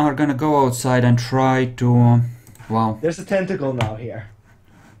cops are gonna go outside and try to... wow. There's a tentacle now here.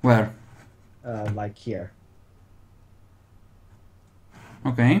 Where? Like here.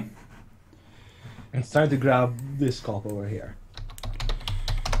 Okay. It's trying to grab this cop over here.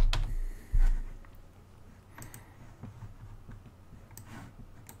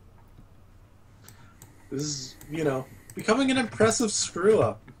 This is, becoming an impressive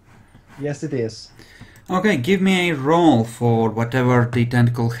screw-up. Yes, it is. Okay, give me a roll for whatever the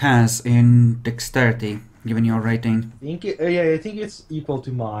tentacle has in dexterity, given your rating. I think I think it's equal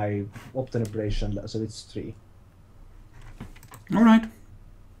to my Optin operation, so it's 3. Alright.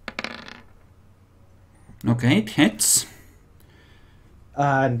 Okay, it hits.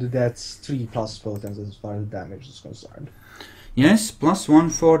 And that's 3 plus potence as far as damage is concerned. Yes, +1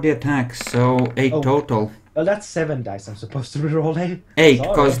 for the attack, so 8 Oh. total. Well, that's 7 dice I'm supposed to be rolling. 8, Sorry.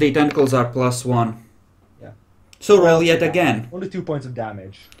 because the tentacles are +1. Yeah. So roll yet again. Only 2 points of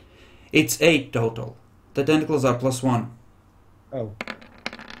damage. It's 8 total. The tentacles are +1. Oh.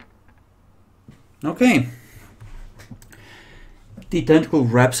 Okay. The tentacle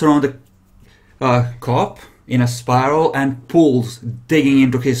wraps around the cop in a spiral and pulls, digging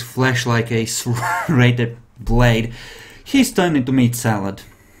into his flesh like a serrated blade. He's turned into meat salad.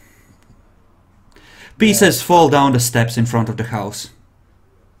 Pieces fall down the steps in front of the house.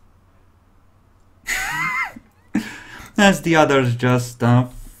 As the others just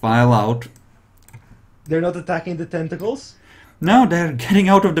file out. They're not attacking the tentacles? No, they're getting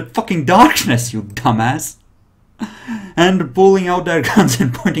out of the fucking darkness, you dumbass. And pulling out their guns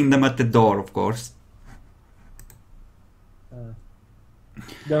and pointing them at the door, of course.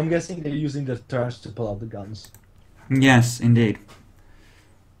 I'm guessing they're using their turns to pull out the guns. Yes, indeed.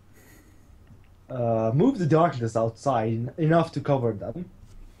 Move the darkness outside enough to cover them.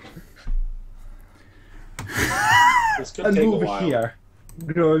 This could And take a move while. here,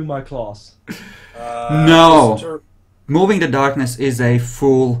 growing my claws. No. Mr. Moving the darkness is a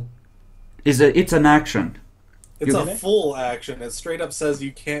full... It's an action. It's You- a full action. It straight up says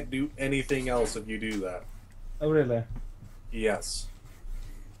you can't do anything else if you do that. Oh, really? Yes.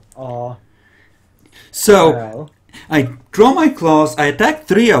 So, Well, I draw my claws, I attack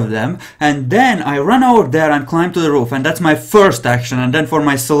 3 of them, and then I run over there and climb to the roof, and that's my first action, and then for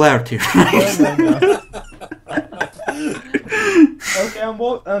my celerity, right? oh my God. Okay,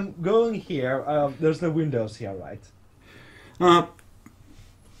 I'm going here. There's no windows here, right?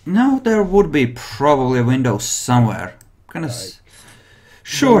 No, there would be probably a window somewhere.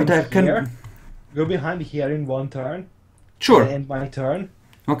 Sure, Going there can... here. Go behind here in 1 turn. Sure. End my turn.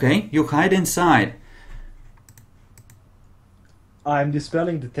 Okay, you hide inside. I'm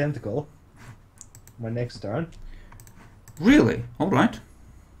dispelling the tentacle. My next turn. Really? Alright.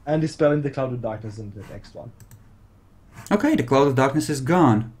 And dispelling the cloud of darkness in the next one. Okay, the cloud of darkness is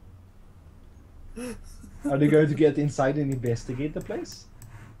gone. Are they going to get inside and investigate the place?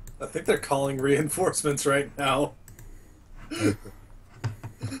 I think they're calling reinforcements right now.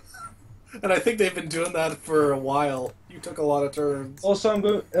 And I think they've been doing that for a while. You took a lot of turns. Also, I'm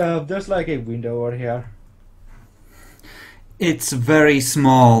going. There's like a window over here. It's very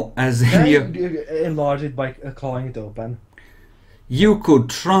small, as Can in you. I enlarge it by clawing it open? You could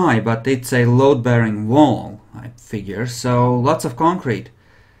try, but it's a load-bearing wall, I figure. So lots of concrete.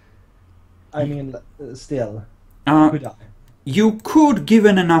 I mean, still, Uh, could I? you could,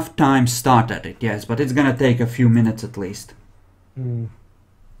 given enough time, start at it. Yes, but it's gonna take a few minutes at least. Hmm.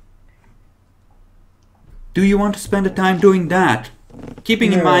 Do you want to spend the time doing that?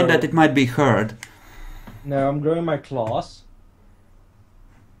 Keeping in mind No. that it might be heard. No, I'm growing my claws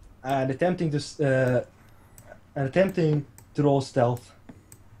and attempting to roll stealth.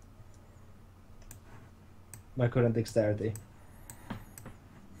 My current dexterity.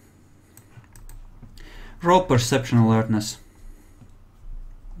 Roll perception alertness.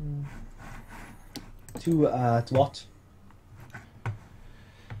 To what?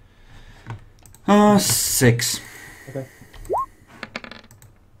 6. Okay.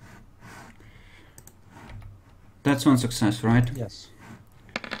 That's one success, right? Yes.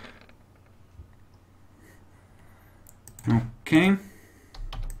 Okay.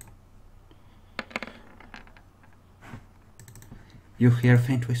 You hear a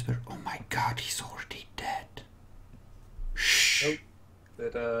faint whisper. Oh my god, he's already dead. Shh. Nope.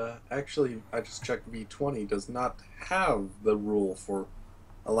 That actually, I just checked. V20 does not have the rule for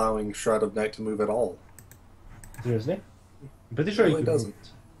allowing Shroud of Night to move at all. Seriously? I'm pretty sure Really it doesn't.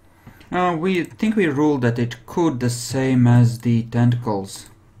 We think we ruled that it could the same as the tentacles,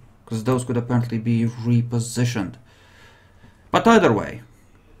 because those could apparently be repositioned. But either way,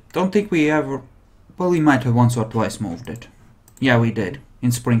 don't think we ever. Well, we might have once or twice moved it. Yeah, we did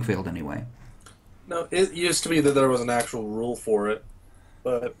in Springfield anyway. No, it used to be that there was an actual rule for it,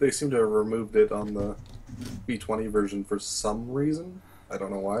 but they seem to have removed it on the V20 version for some reason. I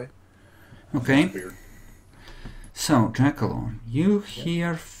don't know why. Okay. It's weird. So, Jackalorn,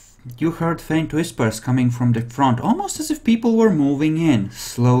 you heard faint whispers coming from the front, almost as if people were moving in,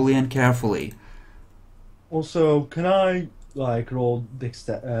 slowly and carefully. Also, can I like roll dex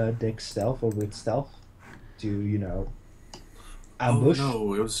stealth or wit stealth to ambush? Oh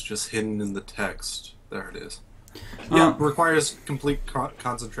no, it was just hidden in the text. There it is. Uh, Yeah, requires complete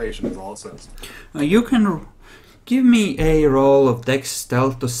concentration is all it says. You can give me a roll of Dex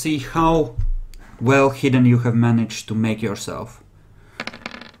Stealth to see how well hidden you have managed to make yourself.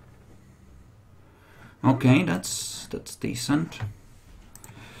 Okay, that's decent.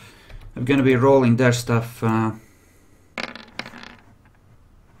 I'm gonna be rolling their stuff.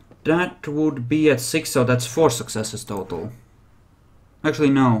 That would be at 6, so that's 4 successes total. Actually,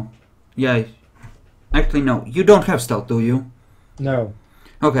 no. Yeah. Actually, no. You don't have stealth, do you? No.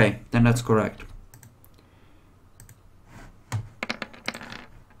 Okay, then that's correct.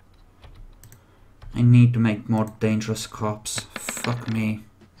 I need to make more dangerous cops. Fuck me.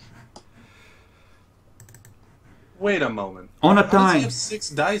 Wait a moment. On a How does he tie. have 6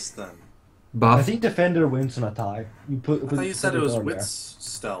 dice then? Buff. I think defender wins on a tie. You put. I thought you said it was earlier. Wits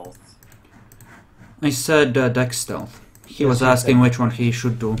Stealth. I said Dex Stealth. He Yes, was you asking said. which one he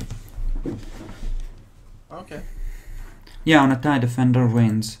should do. Okay. Yeah, on a tie, defender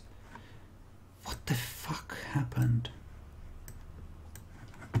wins. What the fuck happened?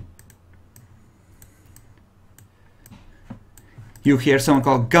 You hear someone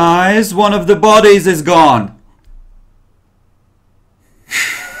call, "Guys, one of the bodies is gone!"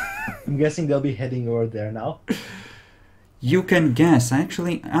 I'm guessing they'll be heading over there now. You can guess.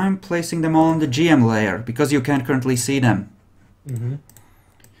 Actually, I'm placing them all in the GM layer because you can't currently see them. Mm-hmm.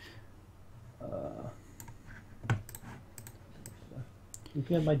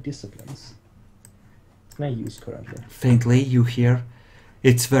 Looking at my disciplines. What can I use currently? Faintly, you hear,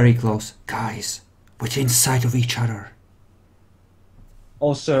 "It's very close. Guys, within sight of each other."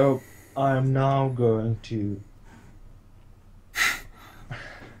 Also, I'm now going to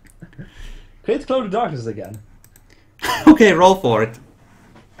create Cloud of Darkness again. Okay, roll for it.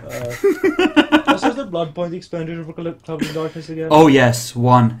 Also, is the blood point expenditure for Cloud of Darkness again? Oh yes,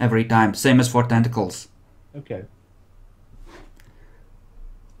 1 every time. Same as for tentacles. Okay.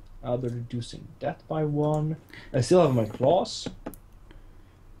 I'll be reducing that by 1. I still have my claws.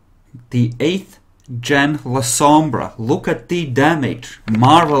 The 8th Gen La Sombra. Look at the damage.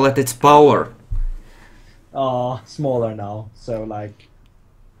 Marvel at its power. Smaller now. So, like,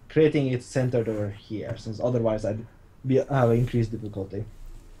 creating it centered over here, since otherwise I'd have increased difficulty.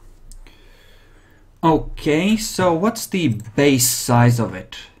 Okay, so what's the base size of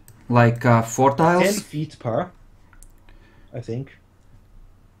it? Like 4 10 tiles? feet per, I think.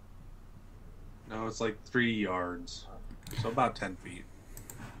 No, it's like 3 yards. So about 10 feet.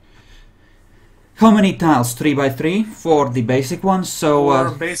 How many tiles? 3 by 3 for the basic ones. So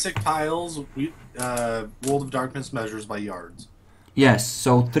For basic tiles, World of Darkness measures by yards. yes,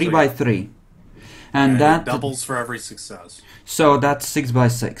 so 3 So, by yeah. 3, And and that it doubles for every success. so that's 6 by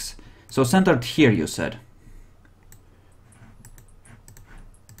 6. So centered here, you said.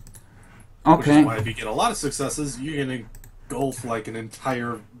 Which Okay. is why if you get a lot of successes, you can engulf like an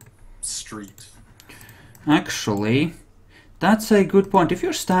entire street. Actually, that's a good point. If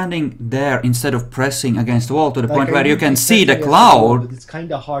you're standing there instead of pressing against the wall to the point where you can see the cloud. But it's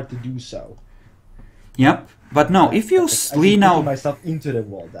kind of hard to do so. Yep. But no, if you lean I out, myself into the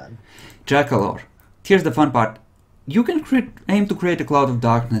wall then. Jackalor, here's the fun part. You can aim to create a cloud of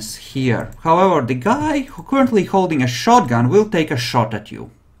darkness here. However, the guy who currently holding a shotgun will take a shot at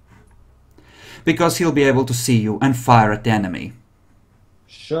you. Because he'll be able to see you and fire at the enemy.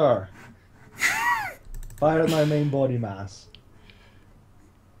 Sure. Fire at my main body mass.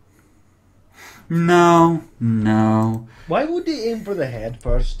 No, no. Why would they aim for the head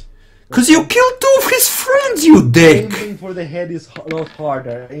first? Because you killed 2 of his friends, you dick! Aiming for the head is a lot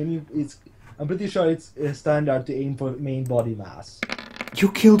harder. I'm pretty sure it's standard to aim for main body mass.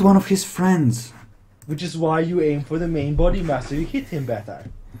 You killed one of his friends. Which is why you aim for the main body mass, so you hit him better.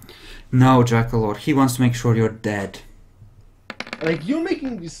 No, Jackalor, he wants to make sure you're dead. Like, you're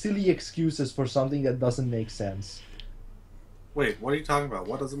making silly excuses for something that doesn't make sense. Wait, what are you talking about?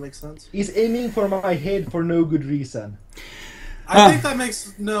 What doesn't make sense? He's aiming for my head for no good reason. I think that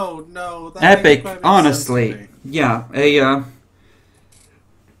makes no. That Epic, makes quite a bit of sense to honestly. me. Yeah, a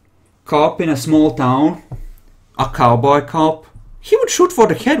cop in a small town, a cowboy cop, he would shoot for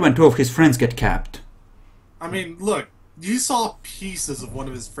the head when 2 of his friends get capped. I mean, look, you saw pieces of one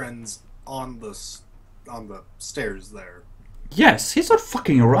of his friends on the stairs there. Yes, he's not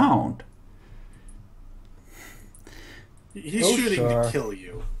fucking around. He's Oh, shooting sure. to kill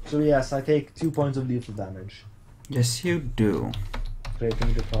you. So yes, I take 2 points of lethal damage. Yes, you do.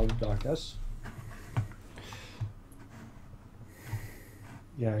 Creating the cloud of darkness.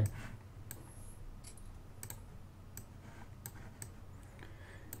 Yeah.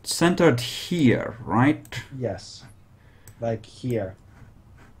 Centered here, right? Yes. Like here.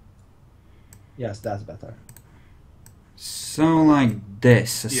 Yes, that's better. So like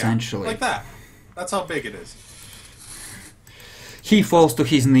this, essentially. Yeah, like that. That's how big it is. He falls to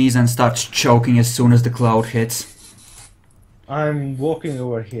his knees and starts choking as soon as the cloud hits. I'm walking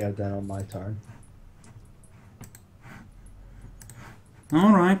over here then on my turn.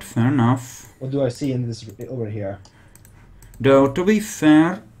 Alright, fair enough. What do I see in this over here? Though, to be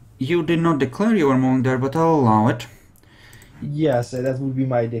fair, you did not declare you were moving there, but I'll allow it. Yes, that would be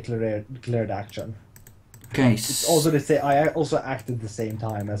my declared action. Okay, It's also the same. I also acted the same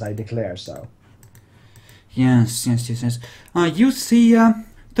time as I declare so. Yes. You see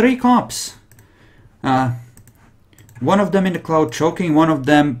 3 cops. One of them in the cloud choking, one of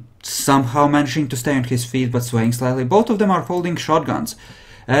them somehow managing to stay on his feet but swaying slightly. Both of them are holding shotguns,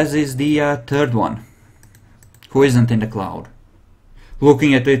 as is the 3rd one, who isn't in the cloud.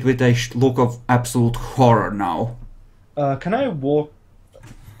 Looking at it with a look of absolute horror now. Can I walk?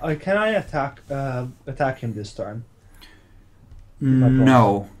 Can I attack him this turn?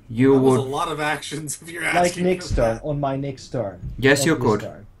 No, you That was a would. lot of actions if you're Like asking next for turn, that. on my next turn. Yes, Not you this could.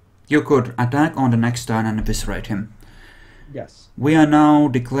 turn. You could attack on the next turn and eviscerate him. Yes. We are now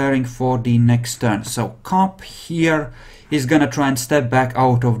declaring for the next turn. So cop here is gonna try and step back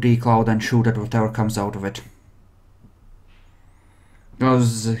out of the cloud and shoot at whatever comes out of it.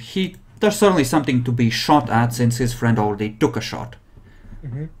 Because there's certainly something to be shot at since his friend already took a shot.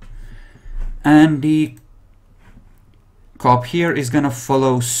 Mm-hmm. And the cop here is gonna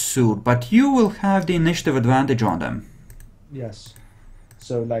follow suit, but you will have the initiative advantage on them. Yes.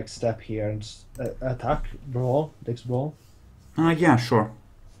 So like step here and attack, brawl, next brawl. Yeah, sure.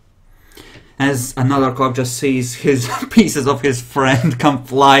 As another cop just sees his pieces of his friend come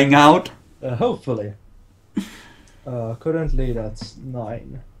flying out. Hopefully. Currently that's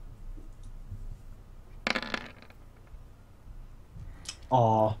 9.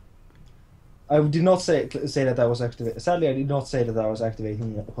 I did not say that I was activating. Sadly, I did not say that I was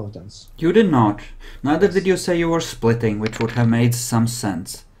activating potence. You did not. Neither did you say you were splitting, which would have made some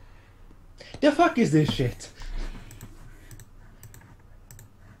sense. The fuck is this shit?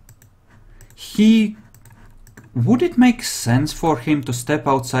 Would it make sense for him to step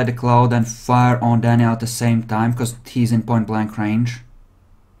outside the cloud and fire on Daniel at the same time, because he's in point blank range?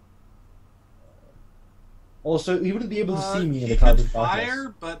 Also, he wouldn't be able to see me in He the cloud could of darkness.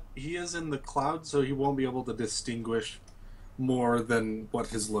 fire, but he is in the cloud, so he won't be able to distinguish more than what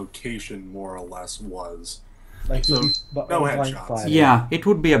his location more or less was. Like So, no blind headshots. fighting. Yeah, it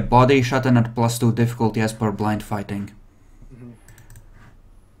would be a body shot and at +2 difficulty as per blind fighting. Mhm.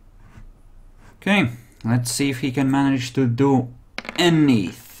 Okay, let's see if he can manage to do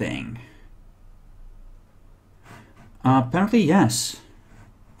anything. Apparently, yes.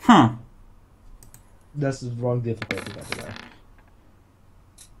 Huh. That's the wrong difficulty, by the way.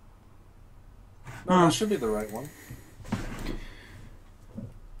 No, that should be the right one.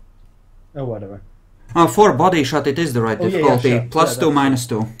 Oh, whatever. For body shot, it is the right Oh, yeah, difficulty. sure. Plus Yeah, 2, minus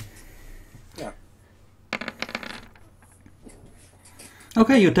 2. Yeah.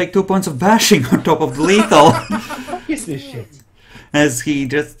 Okay, you take 2 points of bashing on top of the lethal. What is this shit? As he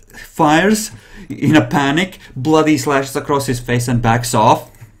just fires in a panic, bloody slashes across his face and backs off.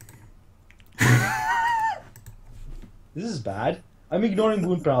 This is bad. I'm ignoring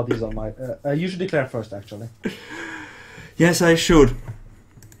wound penalties on my... you should declare first, actually. Yes, I should.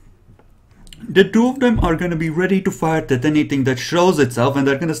 The two of them are gonna be ready to fight at anything that shows itself, and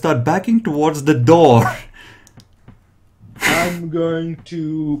they're gonna start backing towards the door. I'm going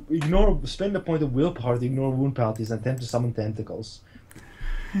to spend a point of willpower to ignore wound penalties and attempt to summon tentacles.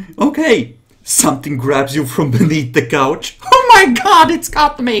 Okay, something grabs you from beneath the couch. Oh my god, it's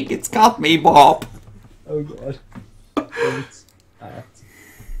got me! It's got me, Bob! Oh god. 8 at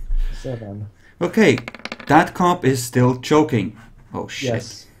 7. Okay, that cop is still choking. Oh shit.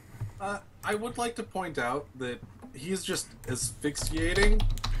 Yes. I would like to point out that he's just asphyxiating.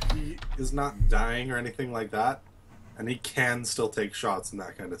 He is not dying or anything like that. And he can still take shots and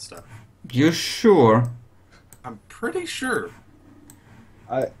that kind of stuff. You sure? I'm pretty sure.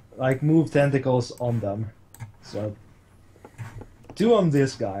 I like move tentacles on them. So 2 on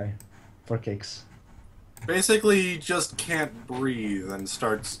this guy for kicks. Basically, he just can't breathe and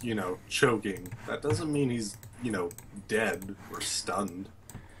starts, choking. That doesn't mean he's, dead or stunned.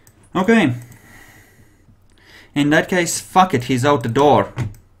 Okay. In that case, fuck it, he's out the door.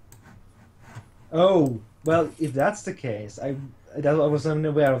 Oh, well, if that's the case, I was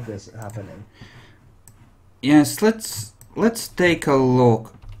unaware of this happening. Yes, let's take a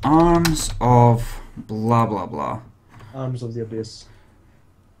look. Arms of blah blah blah. Arms of the Abyss.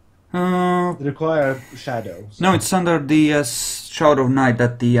 Uh, They require shadows. no, it's under the Shroud of Night,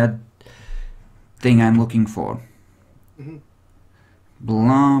 that the thing I'm looking for. Mhm.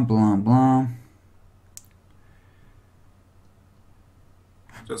 Blah blah blah.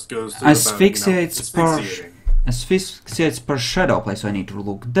 Just goes to Asphyxiates asphyxiating. Asphyxiates per shadow play, so I need to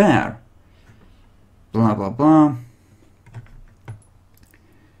look there. Blah blah blah.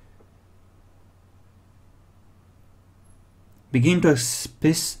 Begin to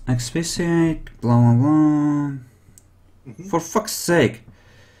asphyxiate, blah blah blah. For fuck's sake.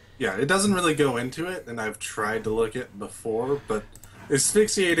 Yeah, it doesn't really go into it, and I've tried to look at before, but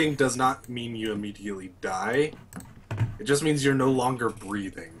asphyxiating does not mean you immediately die. It just means you're no longer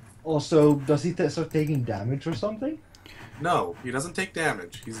breathing. Also, does he start taking damage or something? No, he doesn't take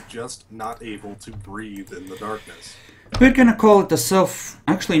damage. He's just not able to breathe in the darkness. We're gonna call it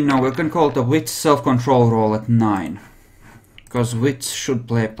actually no, we're gonna call it a wit self-control roll at 9. Because wits should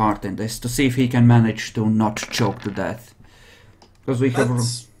play a part in this, to see if he can manage to not choke to death. Because we have...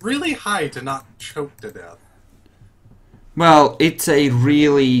 That's really high to not choke to death. Well, it's a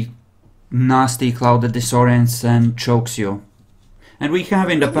really nasty cloud that disorients and chokes you. And we have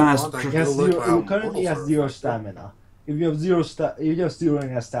in the past... I He can has look zero, how he currently has mortals 0 are. stamina. If you have zero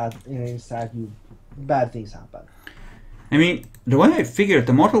in a stat, bad things happen. I mean, the way I figured,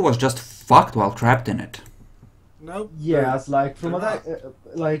 the mortal was just fucked while trapped in it. Nope. Yeah, it's like from they're what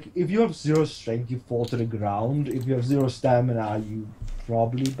like if you have 0 strength, you fall to the ground. If you have 0 stamina, you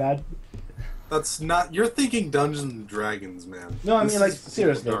probably bad. That's not... You're thinking Dungeons and Dragons, man. No, I This mean like is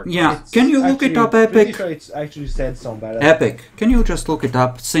seriously. dark. Yeah, It's can you look it actually- up, Pretty Epic? sure it's actually said somewhere. Epic, can you just look it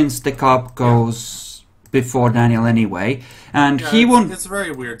up, since the cop goes before Daniel anyway, and Yeah, he won't... It's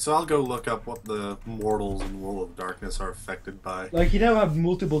very weird, so I'll go look up what the mortals in World of Darkness are affected by. Like you now have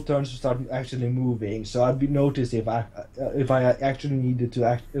multiple turns to start actually moving, so I'd be noticed if I actually needed to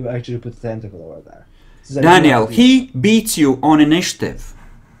actually put the tentacle over there. So Daniel, he beats you on initiative.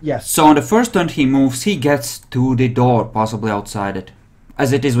 yes. So on the first turn he moves, he gets to the door, possibly outside it.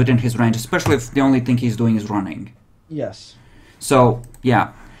 As it is within his range, especially if the only thing he's doing is running. Yes. So,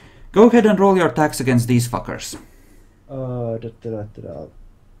 yeah. Go ahead and roll your attacks against these fuckers.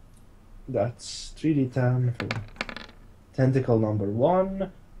 That's 3d10 for tentacle number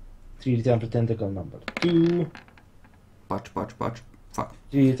 1, 3d10 for tentacle number 2, Fuck.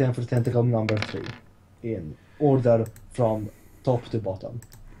 3d10 for tentacle number 3. In order from top to bottom.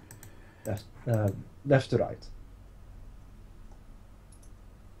 Left to right.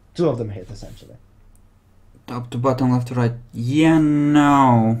 2 of them hit, essentially. Top to bottom, left to right. Yeah,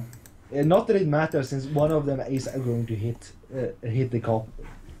 no. Not that it matters, since one of them is going to hit the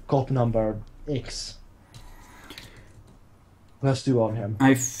cop number X. +2 on him.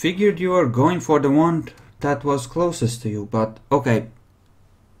 I figured you were going for the one that was closest to you, but okay.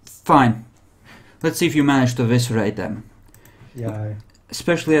 Fine. Let's see if you manage to eviscerate them. Yeah.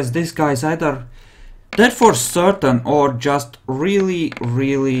 Especially as this guy's either dead for certain or just really,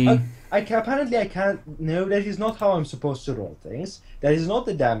 really... Apparently I can't... No, that is not how I'm supposed to roll things. That is not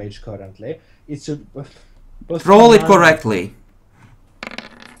the damage currently. It should... Roll it correctly.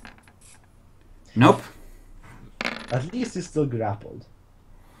 Nope. At least he's still grappled.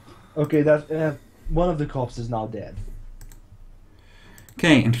 Okay, that one of the cops is now dead.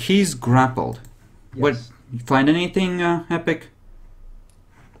 Okay, and he's grappled. Yes. What? You find anything epic?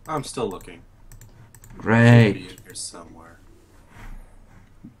 I'm still looking. Great. Should be in here somewhere.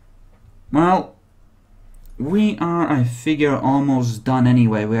 Well, we are, I figure, almost done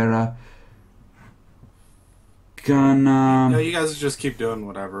anyway. We're gonna... No, you guys just keep doing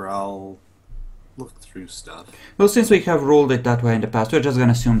whatever. I'll look through stuff. Well, since we have ruled it that way in the past, we're just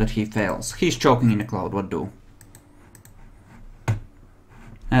gonna assume that he fails. He's choking in the cloud, what do?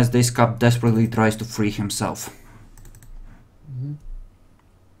 As this cop desperately tries to free himself.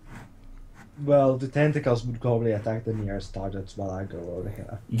 Well, the tentacles would probably attack the nearest targets while I go over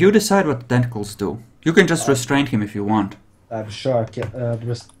here. You decide what the tentacles do. You can just restrain him if you want. I'm sure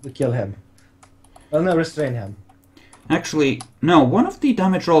kill him. Well, no, restrain him. Actually, no, one of the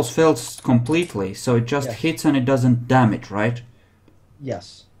damage rolls fails completely, so it just Yes. hits and it doesn't damage, right?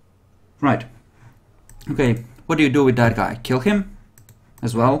 Yes. Right. Okay, what do you do with that guy? Kill him?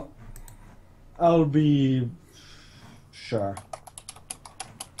 As well? I'll be... sure.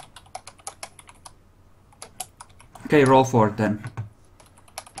 Okay, roll for it then.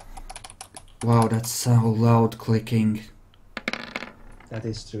 Wow, that's so loud clicking. That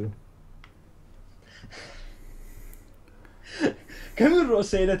is true. Can we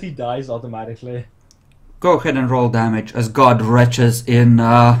say that he dies automatically? Go ahead and roll damage as God retches in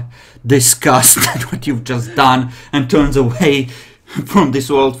disgust at what you've just done and turns away from this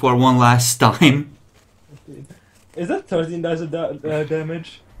world for one last time. Is that 13 dice of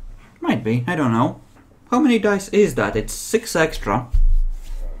damage? Might be, I don't know. How many dice is that? It's 6 extra.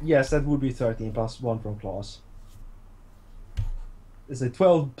 Yes, that would be 13 plus 1 from claws. It's a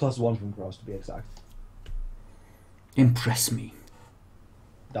 12 plus 1 from claws to be exact. Impress me.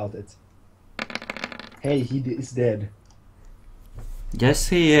 Doubt it. Hey, he is dead. Yes,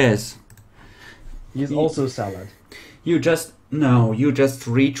 he is. He's also salad. You just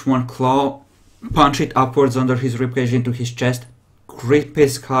reach one claw, punch it upwards under his ribcage into his chest, grip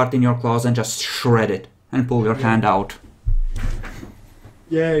his heart in your claws and just shred it, and pull your hand out.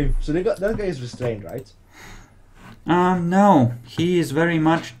 Yay! So that guy is restrained, right? No, he is very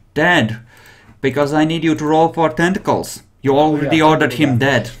much dead, because I need you to roll for tentacles. You already yeah, ordered him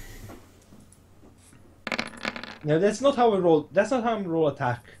dead. No, that's not how we roll. That's not how we roll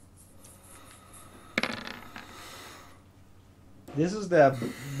attack. This is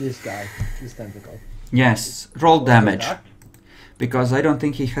this guy, this tentacle. Yes, roll damage, Attack. because I don't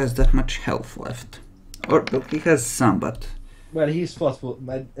think he has that much health left. Or he has some, but Well, he's thoughtful.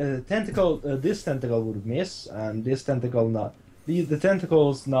 My tentacle, this tentacle would miss, and this tentacle not. The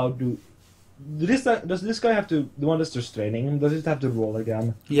tentacles now do. Does this guy have to? The one that's restraining him, does it have to roll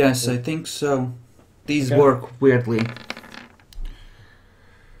again? yes, I think so. These Okay. work weirdly.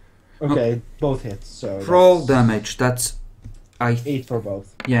 Okay, both hits. So Roll that's damage. That's 8 for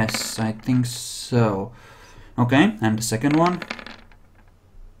both. yes, I think so. Okay, and the second one.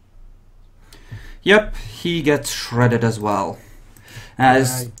 Yep, he gets shredded as well. As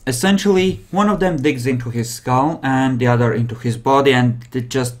Right. essentially one of them digs into his skull and the other into his body, and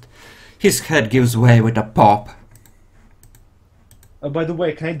his head gives way with a pop. By the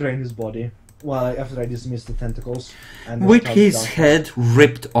way, can I drain his body? Well, after I dismiss the tentacles. And With just his down- head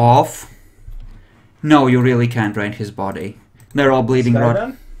ripped off. No, you really can't drain his body. They're all bleeding Sky rot.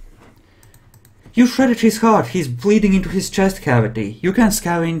 then? You shredded his heart. He's bleeding into his chest cavity. You can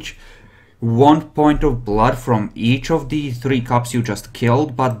scavenge 1 point of blood from each of the 3 cops you just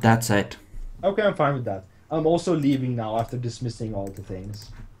killed, but that's it. Okay, I'm fine with that. I'm also leaving now after dismissing all the things.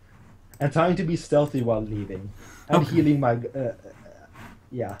 And trying to be stealthy while leaving. And Okay. healing my...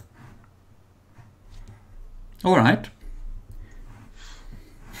 yeah. Alright.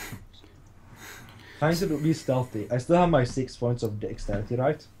 Trying to be stealthy. I still have my 6 points of dexterity,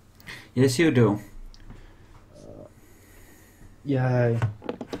 right? Yes, you do. Yay.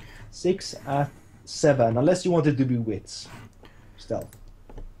 6 at 7. Unless you wanted to be wits. Stealth.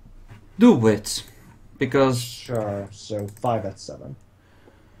 Do wits. Because Sure, so 5 at 7.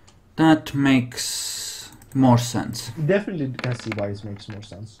 that makes more sense. Definitely can see why it makes more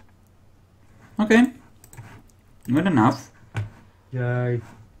sense. Okay. Good enough. Yay.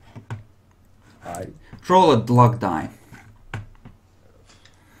 Roll a luck die.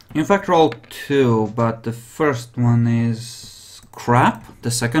 In fact, roll 2, but the first one is crap. The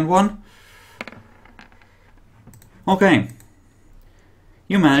second one. Okay.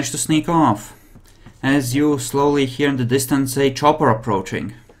 You manage to sneak off. As you slowly hear in the distance a chopper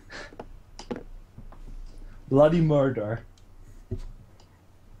approaching. Bloody murder.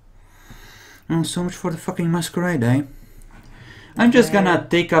 Oh, so much for the fucking masquerade, eh? I'm just gonna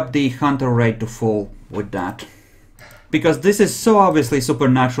take up the hunter rate to full with that. Because this is so obviously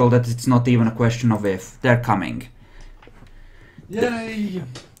supernatural that it's not even a question of if. They're coming. Yay!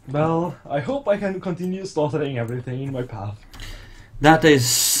 Well, I hope I can continue slaughtering everything in my path. That is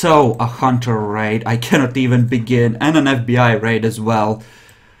so a hunter raid. I cannot even begin. And an FBI raid as well.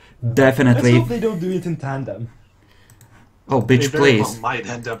 Definitely. Let's hope they don't do it in tandem. Oh, They bitch, very well please. might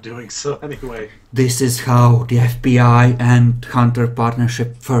end up doing so anyway. This is how the FBI and Hunter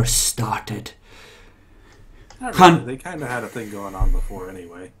partnership first started. Not Hun- really. They kind of had a thing going on before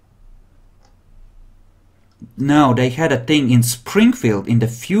anyway. No, they had a thing in Springfield in the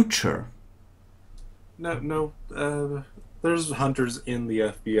future. No, there's hunters in the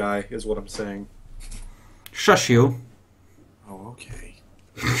FBI, is what I'm saying. Shush you. Oh, okay.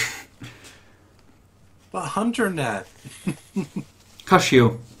 But HunterNet. Hush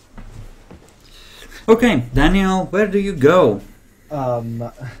you. Okay, Daniel, where do you go?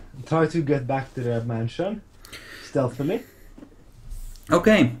 Try to get back to the mansion stealthily.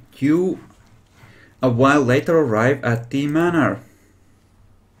 Okay, you a while later arrive at the manor.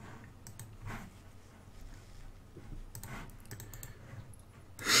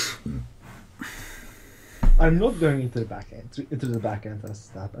 I'm not going into the back end, as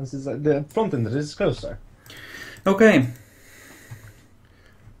that happens. It's like the front end is closer. Okay.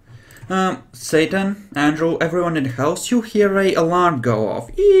 Satan, Andrew, everyone in the house, you hear a alarm go off.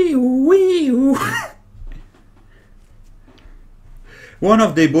 Ew. One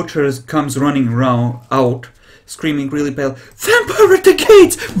of the butchers comes running out, screaming really pale, "Vampire at the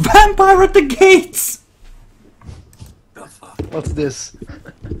gates! Vampire at the gates!" The fuck? What's this?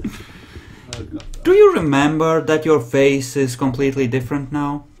 Oh, God. Do you remember that your face is completely different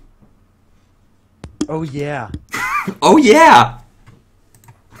now? Oh yeah. Oh yeah!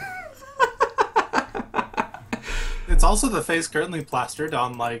 It's also the face currently plastered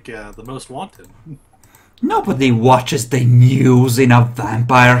on, like, the Most Wanted. Nobody watches the news in a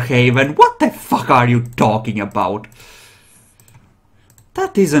vampire haven. What the fuck are you talking about?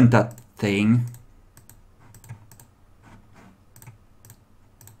 That isn't a thing.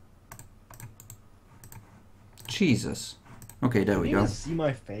 Jesus. Okay, there we Can you go. see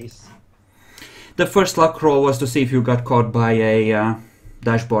my face? The first luck roll was to see if you got caught by a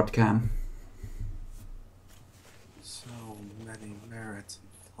dashboard cam. So many merits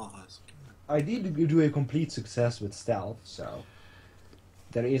and flaws. I did do a complete success with stealth, so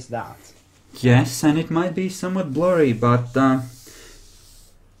there is that. Yes, and it might be somewhat blurry, but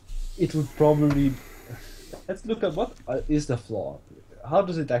It would probably. Let's look at what is the flaw. How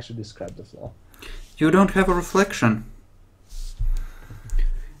does it actually describe the flaw? you don't have a reflection.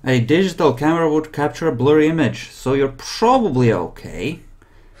 A digital camera would capture a blurry image, so you're probably okay.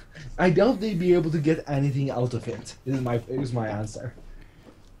 I doubt they'd be able to get anything out of it. Is my answer.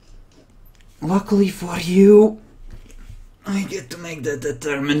 Luckily for you, I get to make the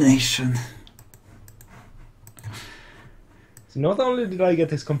determination. So not only did I get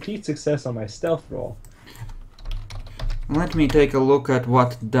this complete success on my stealth roll, Let me take a look at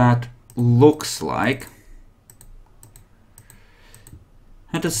what that looks like.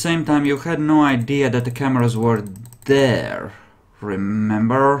 At the same time, you had no idea that the cameras were there,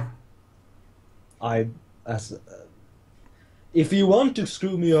 remember? if you want to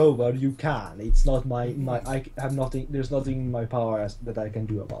screw me over, you can. It's not my. I have nothing. There's nothing in my power that I can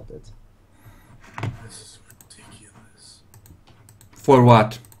do about it. This is ridiculous. For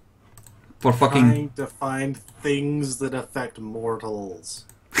what? For fucking... Trying to find things that affect mortals.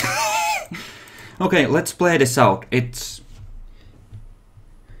 Okay, let's play this out. It's...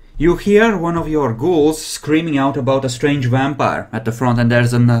 You hear one of your ghouls screaming out about a strange vampire at the front, and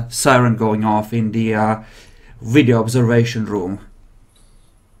there's a siren going off in the video observation room.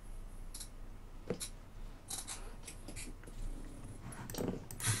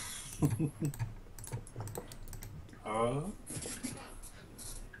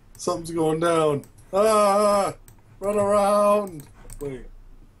 Something's going down. Ah! Run around! Wait.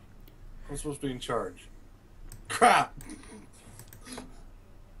 I'm supposed to be in charge. crap!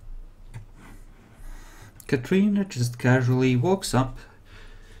 Katrina just casually walks up,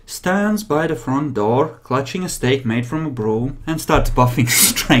 stands by the front door, clutching a steak made from a broom, and starts buffing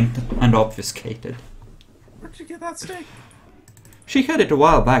strength and obfuscated. Where'd you get that steak? She had it a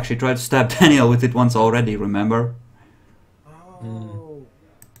while back. She tried to stab Daniel with it once already, remember? Oh.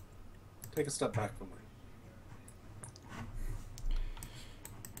 Take a step back from me.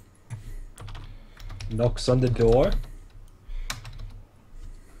 Knocks on the door.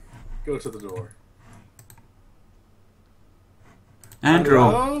 Go to the door. Andrew.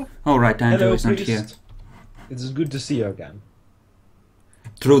 Hello? Oh, right, Andrew Hello, is not priest. here. It is good to see you again.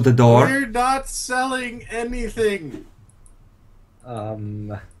 Through the door. We're not selling anything.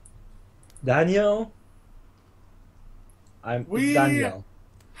 Daniel? It's We Daniel.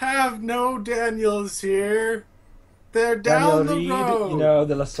 have no Daniels here. They're Daniel down the Reed, road. you know,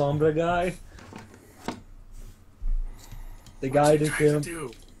 the La Sombra guy. The guy What you that trying to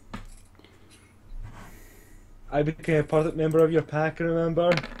do? I became a part member of your pack,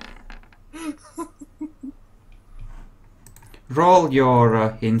 remember? Roll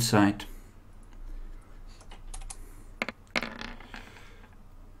your insight.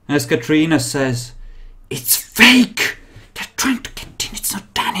 As Katrina says, "It's fake! They're trying to get in, it's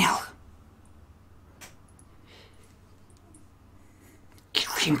not Daniel."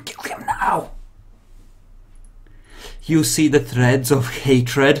 Kill him now! You see the threads of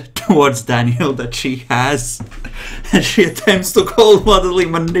hatred towards Daniel that she has, and she attempts to cold-bloodedly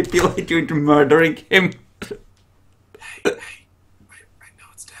manipulate you into murdering him. Hey, I know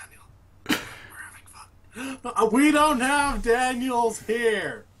it's Daniel. We're having fun. We don't have Daniels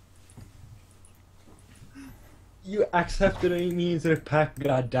here. You accepted me into the pack,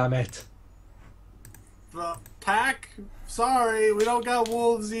 goddammit. The pack? Sorry, we don't got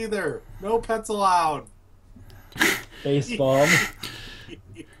wolves either. No pets allowed. Face bomb.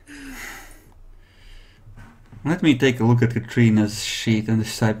 Let me take a look at Katrina's sheet and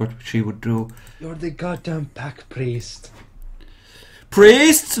decide what she would do. You're the goddamn pack priest.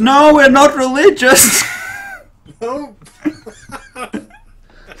 Priests? No, we're not religious! No.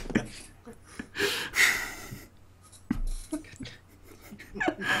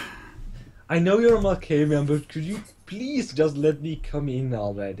 I know you're a Malkavian, but could you please just let me come in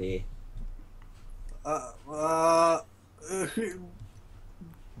already?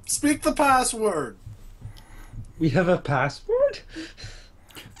 Speak the password. We have a password?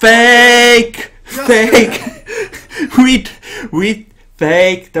 Fake! Fake! we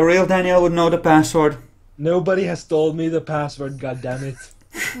fake. The real Daniel would know the password. Nobody has told me the password, goddammit.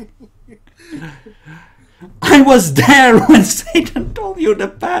 I was there when Satan told you the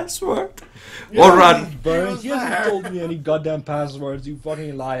password. Or run. Burns, you hasn't told me any goddamn passwords, you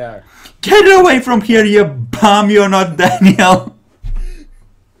fucking liar. Get away from here, you bum. You're not Daniel.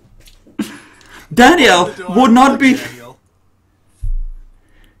 Daniel would not be... Daniel.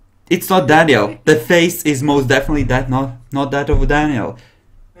 It's not Daniel. The face is most definitely that, not that of Daniel.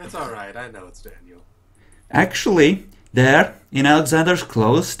 It's alright, I know it's Daniel. Actually, there, in Alexander's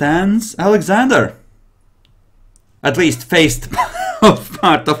clothes, stands Alexander. At least faced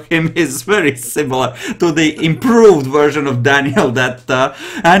part of him is very similar to the improved version of Daniel that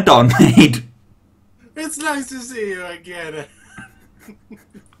Anton made. It's nice to see you again.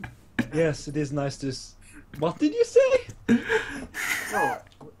 Yes, it is nice to What did you say?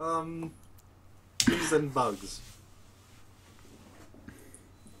 Bees and bugs.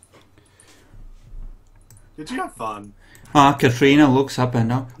 Did you have fun? Katrina looks up and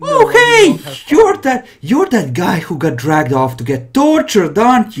down. No, Oh, we don't hey! have You're that guy who got dragged off to get tortured,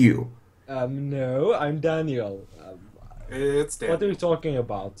 aren't you? No, I'm Daniel. It's Daniel. What are we talking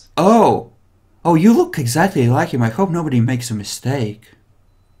about? Oh, you look exactly like him. I hope nobody makes a mistake.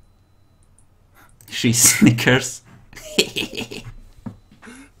 She snickers.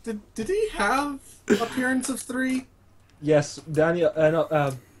 Did he have appearance of 3? Yes, Daniel.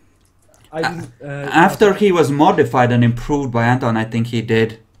 I didn't. After he was modified and improved by Anton, I think he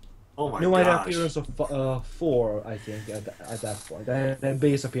did. Oh my No, I had gosh. appearance of 4, I think, at that point, and then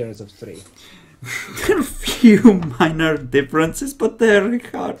base appearance of 3. There are a few minor differences, but they're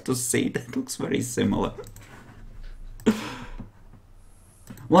hard to see. That looks very similar.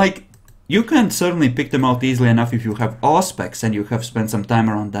 Like, you can certainly pick them out easily enough if you have Auspex and you have spent some time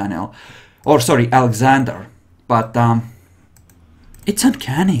around Daniel. Or, sorry, Alexander. But, it's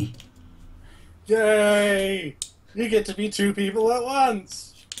uncanny. Yay! You get to be 2 people at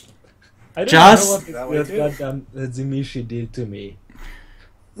once. I don't Just- know That what way that too? goddamn Zimishi did to me.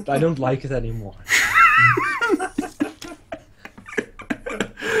 I don't like it anymore.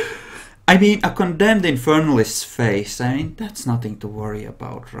 I mean, a condemned infernalist's face. I mean, that's nothing to worry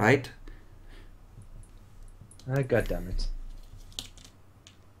about, right? God damn it.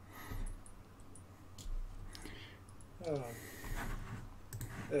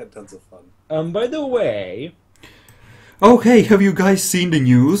 They had tons of fun. By the way... Okay, have you guys seen the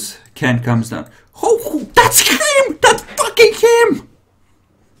news? Ken comes down. Oh, that's him! That's fucking him!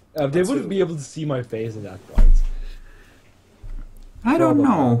 they wouldn't be able to see my face at that point. I don't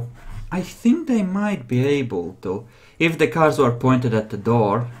know. I think they might be able to, if the cars were pointed at the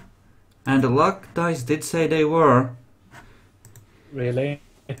door. And the luck dice did say they were. Really?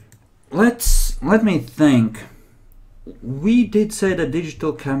 Let me think. We did say that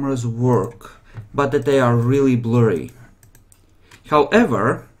digital cameras work, but that they are really blurry.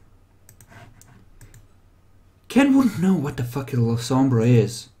 However, Ken wouldn't know what the fuck a Sombra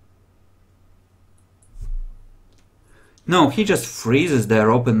is. No, he just freezes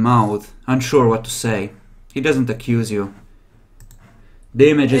there, open mouth, unsure what to say. He doesn't accuse you. The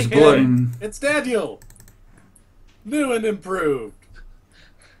image is blurry. It's Daniel! New and improved.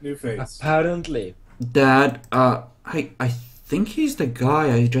 New face. Apparently. Dad, I think he's the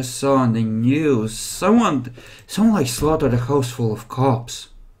guy I just saw on the news. Someone like slaughtered a house full of cops.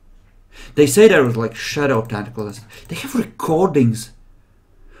 They say there was like shadow tentacles. They have recordings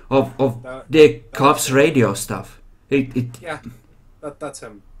of the cops' radio stuff. Yeah, that's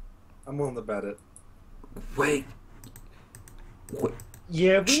him. I'm willing to bet it. Wait.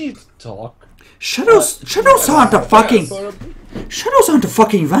 Yeah, we need to talk. Shadows aren't a fucking... Shadows aren't a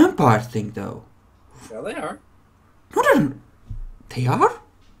fucking vampire thing, though. Yeah, they are. They are?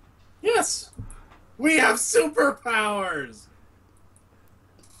 Yes! We have superpowers!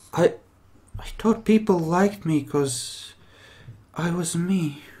 I thought people liked me because I was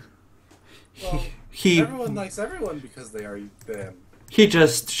me. Well, everyone likes everyone because they are them. He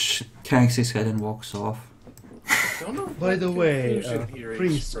just hangs his head and walks off. Don't know. By the way, here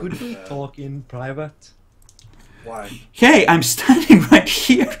Priest, is could from we that. talk in private? Why? Hey, I'm standing right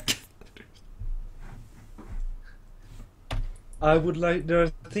here. There are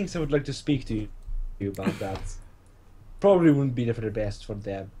things I would like to speak to you about that. Probably wouldn't be for the best for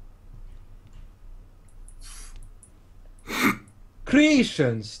them.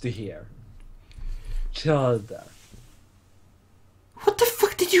 Creations to hear. Childer. What the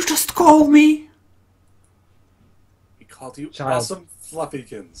fuck did you just call me? He called you Child. awesome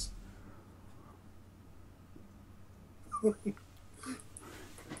fluffykins.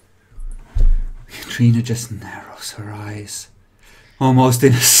 Katrina just narrows her eyes, almost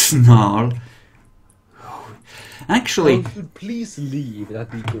in a snarl. Actually, If you please leave,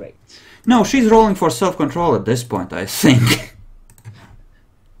 that'd be great. no, she's rolling for self-control at this point, I think.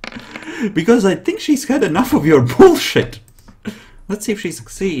 Because I think she's had enough of your bullshit. Let's see if she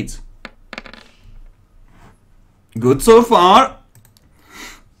succeeds. Good so far.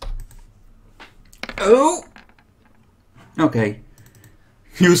 Oh! Okay.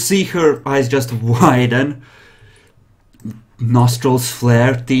 You see her eyes just widen. Nostrils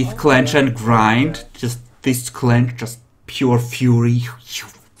flare, teeth clench and grind. Just fists clench, just pure fury. You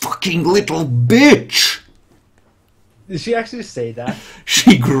fucking little bitch! Did she actually say that?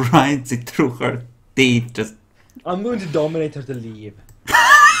 She grinds it through her teeth, just I'm going to dominate her to leave.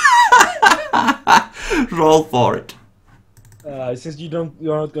 roll for it. Since you're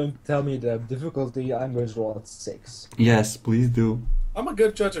not going to tell me the difficulty, I'm going to roll at 6. Yes, please do. I'm a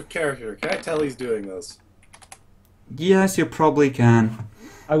good judge of character. Can I tell he's doing this? Yes, you probably can.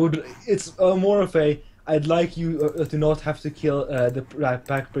 It's more of a. I'd like you to not have to kill the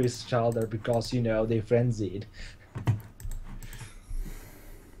pack priest Childer because they frenzied.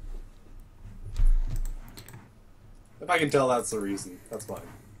 If I can tell that's the reason, that's fine.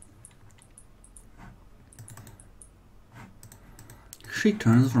 She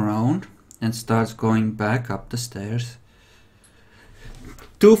turns around and starts going back up the stairs.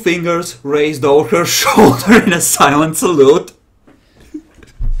 2 fingers raised over her shoulder in a silent salute.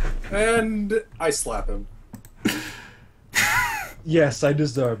 And I slap him. Yes, I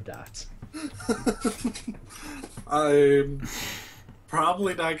deserve that. I'm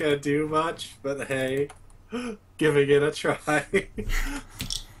probably not gonna do much, but hey, giving it a try.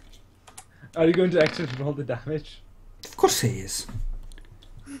 Are you going to actually roll the damage? Of course he is.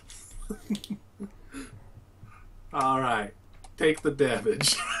 Alright, take the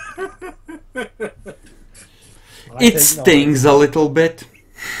damage. It stings a little bit.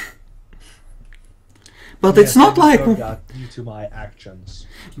 But it's not like... that due to my actions.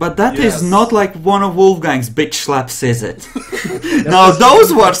 But that Yes. is not like one of Wolfgang's bitch slaps, is it? No,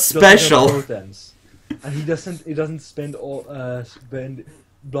 those were special. And he doesn't spend all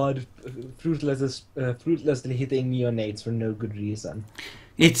blood fruitlessly hitting neonates for no good reason.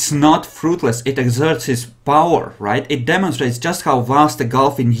 It's not fruitless, it exerts his power, right? It demonstrates just how vast the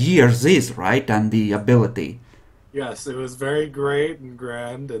gulf in years is, right? And the ability. Yes, it was very great and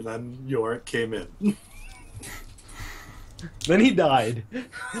grand, and then Yorick came in. Then he died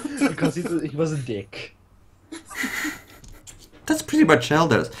because he was a dick. That's pretty much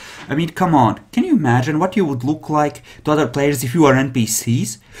Elders. I mean, come on. Can you imagine what you would look like to other players if you are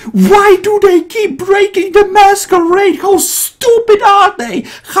NPCs? Why do they keep breaking the masquerade? How stupid are they?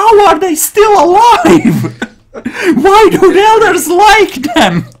 How are they still alive? Why do the Elders like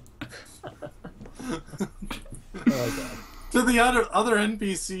them? Oh, God. To the other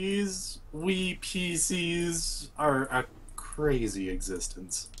NPCs, we PCs are a crazy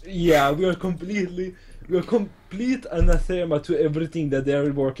existence. Yeah, we are complete anathema to everything that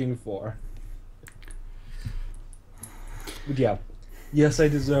they're working for. But yeah, yes, I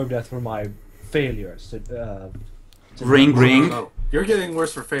deserve that for my failures. Ring, ring. No, you're getting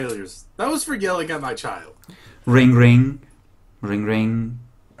worse for failures. That was for yelling at my child. Ring, ring. Ring, ring.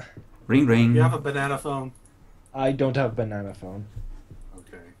 Ring, ring. You have a banana phone? I don't have a banana phone.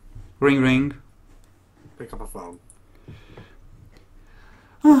 Okay. Ring, ring. Pick up a phone.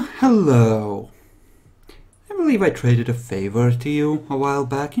 Oh, hello. I believe I traded a favor to you a while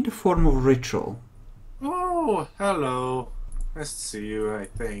back in the form of ritual. Oh, hello. Nice to see you, I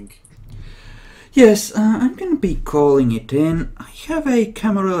think. Yes, I'm gonna be calling it in. I have a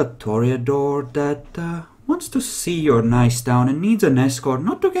Camarilla Toreador that wants to see your nice town and needs an escort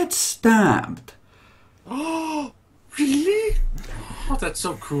not to get stabbed. Oh, really? Oh, that's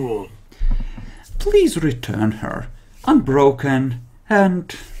so cool. Please return her, unbroken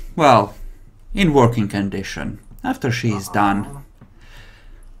and, well, in working condition, after she is done.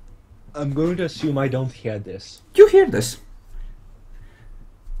 I'm going to assume I don't hear this. You hear this?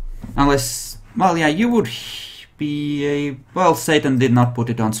 Unless, well, yeah, you would be a... Well, Satan did not put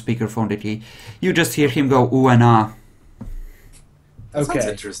it on speakerphone, did he? You just hear him go ooh and ah. That sounds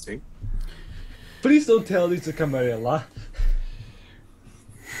Okay. interesting. Please don't tell this to Camarilla.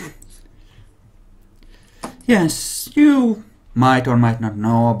 Yes, you might or might not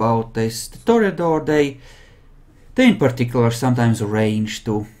know about this. The Toreador, they in particular sometimes arrange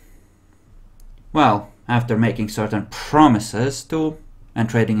to, well, after making certain promises to, and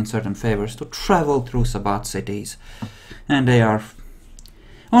trading in certain favors, to travel through Sabbat cities. And they are,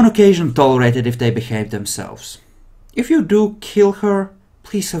 on occasion, tolerated if they behave themselves. If you do kill her,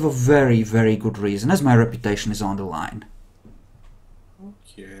 please have a very, very good reason, as my reputation is on the line.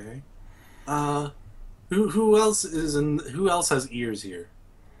 Okay. Who else is in? Who else has ears here?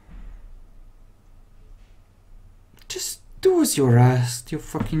 Just do as you're asked, you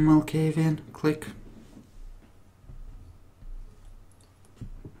fucking Malkavian. Click.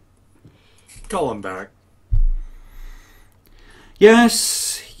 Call him back.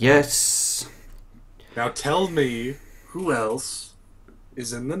 Yes, yes. Now tell me who else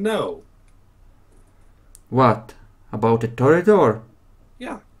is in the know. What? About the Toreador?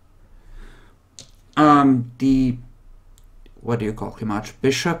 Yeah. The... What do you call him,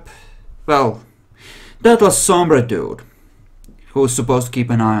 Archbishop? Well, that was Sombra dude, who's supposed to keep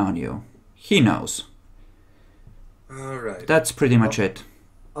an eye on you. He knows. Alright. That's pretty much it.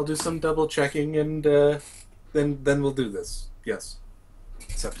 I'll do some double checking and then we'll do this. Yes.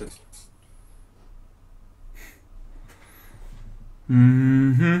 Accepted.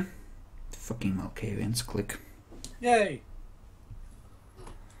 Mm-hmm. Fucking Malkavians, click. Yay!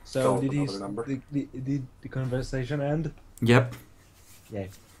 So Call did another number. did the conversation end? Yep. Yeah.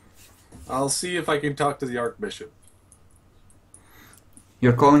 I'll see if I can talk to the Archbishop.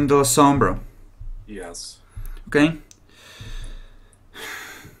 You're calling the Sombra, Yes. okay?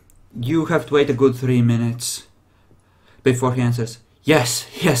 You have to wait a good 3 minutes before he answers. Yes,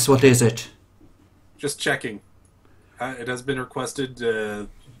 yes, what is it? Just checking. It has been requested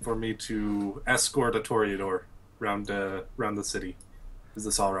for me to escort a Toreador round the city. Is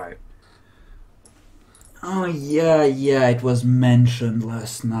this all right? Oh, yeah, it was mentioned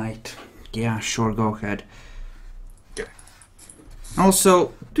last night. Yeah, sure, go ahead. Okay.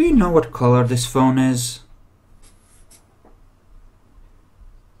 Also, do you know what color this phone is?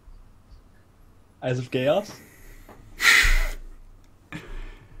 Eyes of Chaos?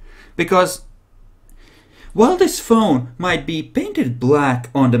 Because while this phone might be painted black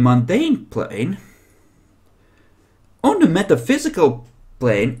on the mundane plane, on the metaphysical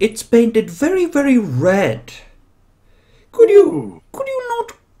plane it's painted very, very red. Could you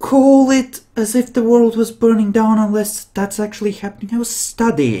not call it as if the world was burning down unless that's actually happening? I was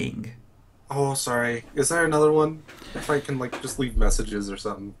studying. Oh, sorry. Is there another one? If I can, like, just leave messages or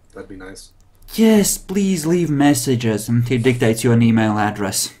something, that'd be nice. Yes, please leave messages, and he dictates you an email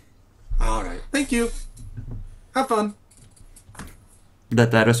address. Alright. Thank you. Have fun.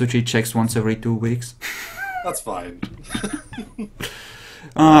 That address which he checks once every 2 weeks. That's fine.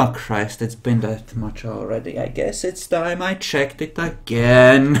 Oh Christ, it's been that much already. I guess it's time I checked it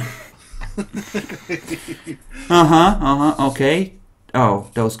again. Okay.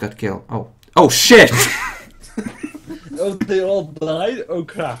 Oh, those got killed. Oh shit! Oh, they all died? Oh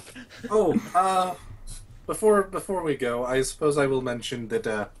crap. Oh, before we go, I suppose I will mention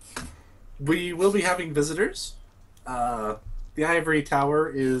that, we will be having visitors. The Ivory Tower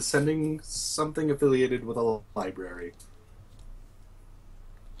is sending something affiliated with a library.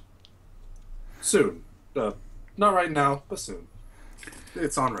 Soon. Not right now, but soon.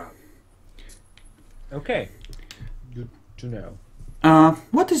 It's en route. Okay. Good to know.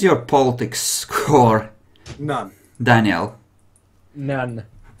 What is your politics score, None. Daniel? None.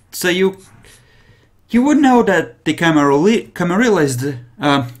 So you would know that the Camarilla is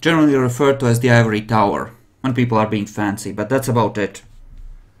generally referred to as the Ivory Tower when people are being fancy, but that's about it.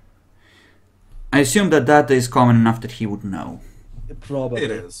 I assume that that is common enough that he would know. Probably.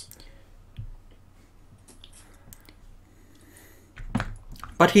 It is.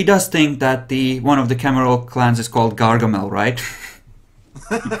 But he does think that one of the Camarilla clans is called Gargamel, right?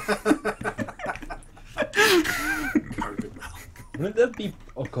 Wouldn't that be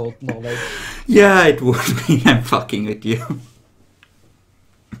occult knowledge? Yeah, it would be. I'm fucking with you.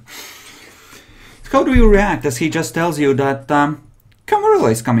 How do you react as he just tells you that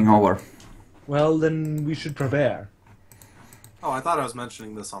Camarilla is coming over? Well, then we should prepare. Oh, I thought I was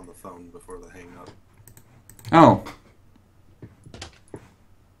mentioning this on the phone before the hang-up. Oh.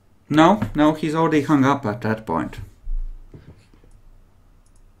 No, he's already hung up at that point.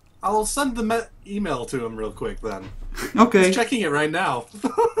 I'll send the email to him real quick then. Okay. He's checking it right now.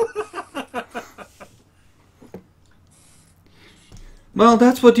 Well,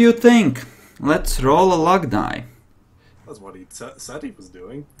 that's what you think. Let's roll a luck die. That's what he said he was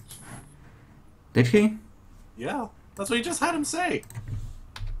doing. Did he? Yeah, that's what you just had him say.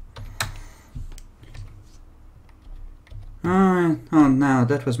 Oh no,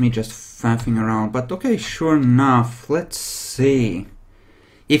 that was me just faffing around. But okay, sure enough. Let's see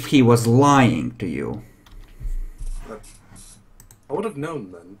if he was lying to you. I would have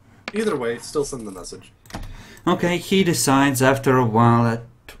known then. Either way, still send the message. Okay, he decides after a while that...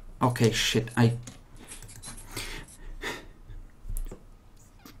 Okay, shit,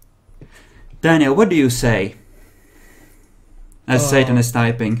 Daniel, what do you say? As Satan is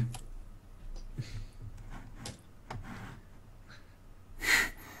typing.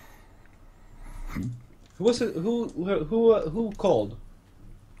 Who called?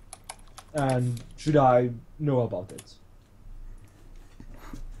 And should I know about it?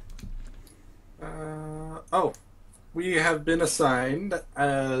 We have been assigned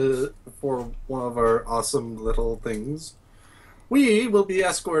for one of our awesome little things. We will be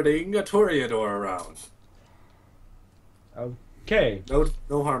escorting a Toreador around. Okay.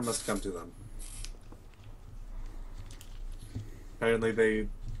 No harm must come to them. Apparently they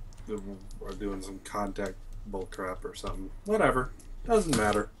are doing some contact bull crap or something. Whatever. Doesn't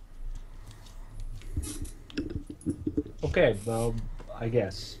matter. Okay, well, I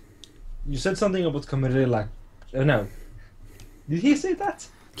guess. You said something about Camarilla. No. Did he say that?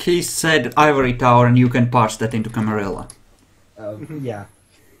 He said Ivory Tower and you can parse that into Camarilla. Yeah.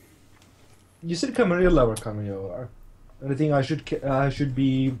 You said Camarilla were coming over. Anything I should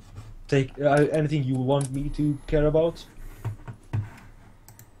be anything you want me to care about?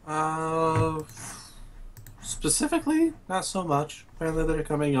 Specifically, not so much. Apparently they're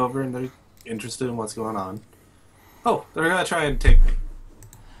coming over and they're interested in what's going on. Oh, they're gonna try and take me.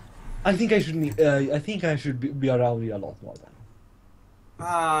 I think I should be around you a lot more then.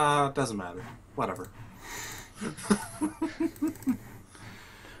 Doesn't matter. Whatever.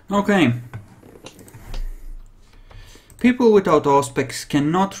 Okay. People without auspex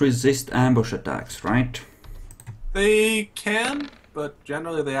cannot resist ambush attacks, right? They can, but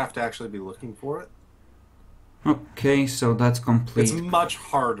generally they have to actually be looking for it. Okay, so that's complete. It's much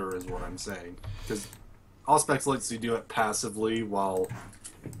harder, is what I'm saying. Because Auspex lets you do it passively while,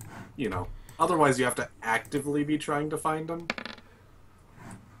 you know, otherwise you have to actively be trying to find them.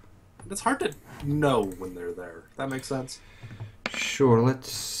 It's hard to know when they're there. That makes sense? Sure,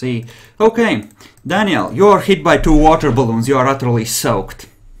 let's see. Okay, Daniel, you are hit by 2 water balloons. You are utterly soaked.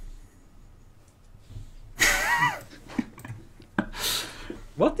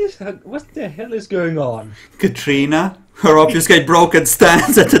 What the hell is going on? Katrina? Her obfuscate broken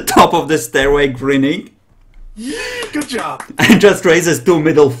stands at the top of the stairway grinning. Yeah, good job. And just raises 2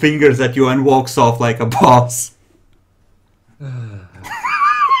 middle fingers at you and walks off like a boss.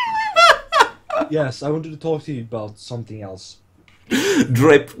 Yes, I wanted to talk to you about something else.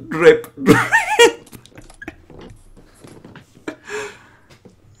 Drip, drip, drip.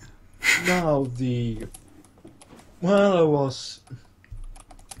 Now well, I was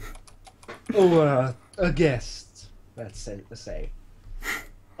a guest, let's say.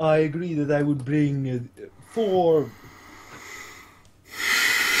 I agreed that I would bring 4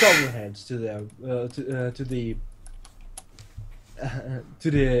 shovelheads to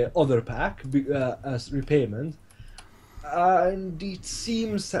the other pack as repayment, and it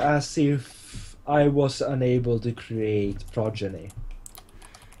seems as if I was unable to create progeny.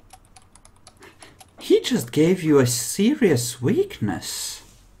 He just gave you a serious weakness.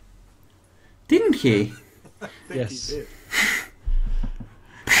 Didn't he? Yes. He did.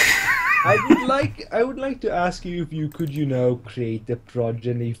 I would like to ask you if you could, create the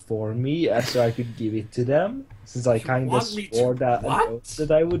progeny for me, so I could give it to them, since I kind of want me to swore that what? that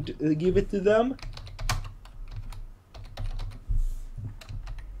I would give it to them.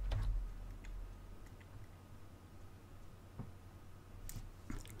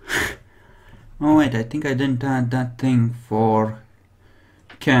 Oh wait, I think I didn't add that thing for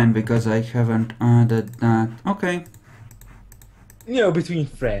Ken because I haven't added that. Okay. Between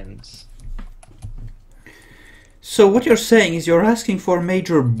friends. So what you're saying is you're asking for a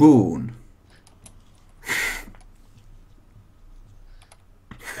major boon.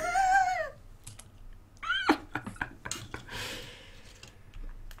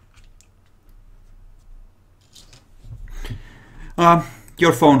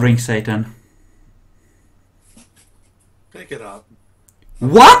 Your phone rings, Satan. Pick it up.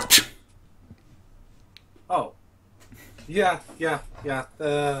 What? Oh. Yeah.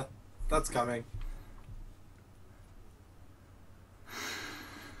 That's coming.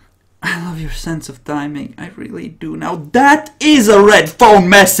 I love your sense of timing. I really do. Now that is a red phone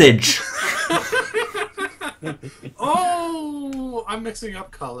message! Oh! I'm mixing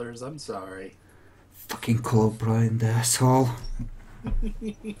up colors. I'm sorry. Fucking Cobra in the asshole.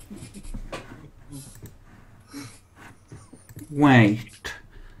 Wait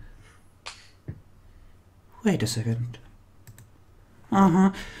a second.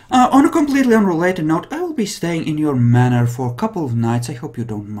 On a completely unrelated note, I will be staying in your manor for a couple of nights. I hope you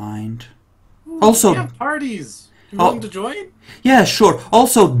don't mind. Ooh, Also- we have parties. You Oh. willing to join? Yeah, sure.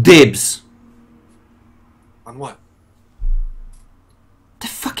 Also, dibs. On what? The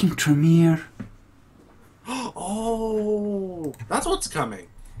fucking Tremere. Oh, that's what's coming.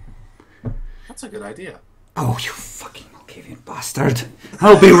 That's a good idea. Oh, you fucking Malkavian bastard.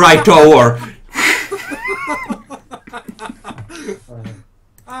 I'll be right over.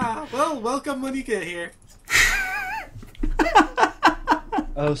 Well, welcome when you get here.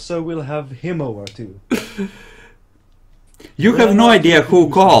 So we'll have him over too. You have no idea who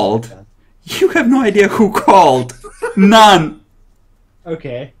called. You have no idea who called. None.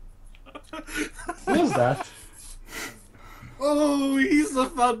 Okay. Who was that? Oh, he's the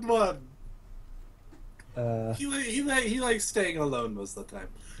fun one. Uh, He likes staying alone most of the time.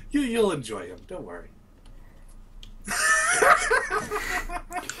 You'll enjoy him. Don't worry.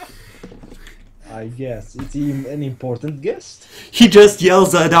 I guess. Is he an important guest? He just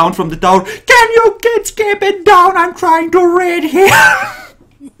yells down from the tower, "Can you kids keep it down? I'm trying to read here."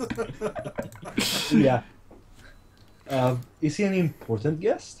 Yeah. Is he an important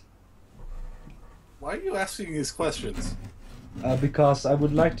guest? Why are you asking these questions? Because I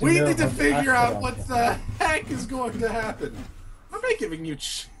would like to We know need to how figure act out around what him. the heck is going to happen. I'm not giving you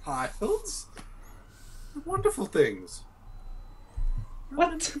childs. They're wonderful things.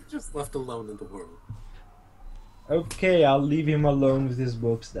 What? You're just left alone in the world. Okay, I'll leave him alone with his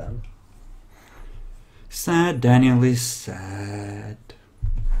books then. Sad Daniel is sad.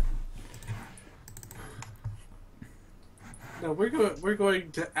 Now we're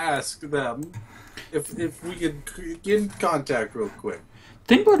going to ask them if we can get in contact real quick.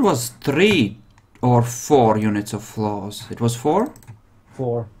 Thingblood was 3 or 4 units of flaws. It was 4?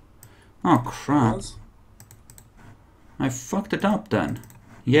 4. Oh crap. Yes? I fucked it up then.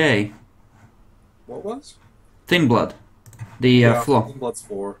 Yay. What was? Thingblood. The flaw. Blood's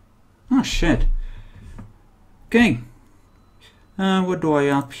 4. Oh shit. Okay. What do I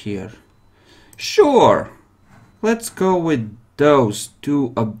up here? Sure. Let's go with those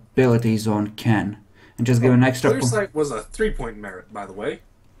 2 abilities on Ken. And just give an extra Clear Sight was a 3-point merit, by the way,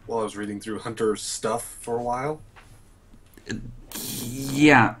 while I was reading through Hunter's stuff for a while.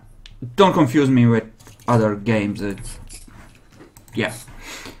 Yeah. Don't confuse me with other games. Yeah.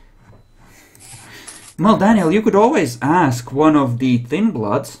 Well, Daniel, you could always ask one of the Thin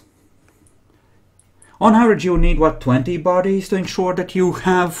Bloods. On average, you need, what, 20 bodies to ensure that you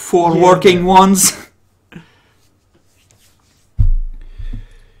have 4 Yeah. working ones?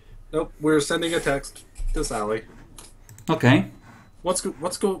 Nope, we're sending a text to Sally. Okay. What's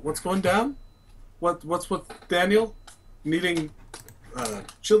going down? What's with Daniel needing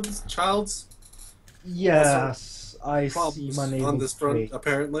child's Yes, I see problems my neighbor on this front create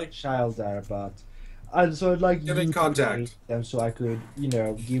apparently? child there, but I'd like Get you in to contact. create them so I could,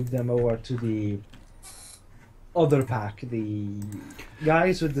 give them over to the other pack, the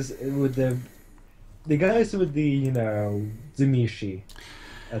guys with the guys with the the Mishi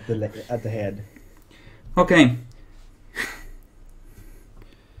at the head. Okay.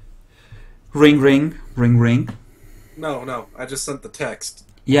 Ring, ring, ring, ring. No, I just sent the text.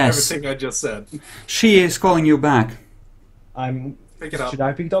 Yes, Everything I just said. she is calling you back. Pick it up. Should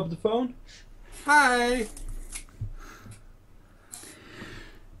I pick up the phone? Hi.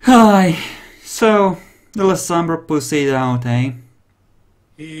 Hi. So, the Lasombra pussied out, eh?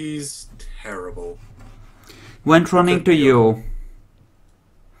 He's terrible. Went running to Good you.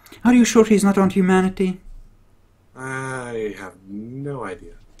 Are you sure he's not on humanity? I have no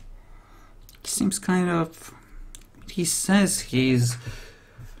idea. He seems kind of... He says he's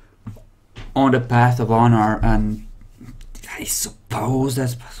on the path of honor, and I suppose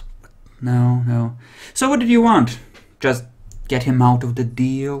that's possible. No. So what did you want? Just get him out of the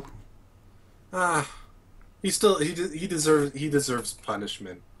deal? He deserves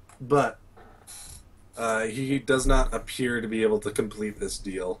punishment, but he does not appear to be able to complete this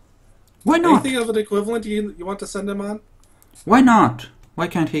deal. Why not? Anything of an equivalent you want to send him on? Why not? Why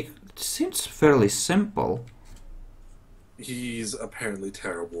can't he? It seems fairly simple. He's apparently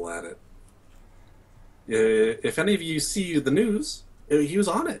terrible at it. If any of you see the news, he was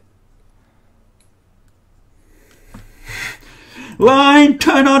on it. Line,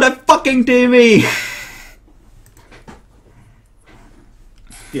 turn on the fucking TV!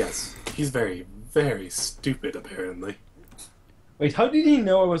 Yes, he's very, very stupid, apparently. Wait, how did he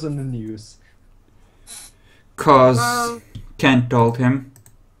know I was on the news? Cause Kent told him.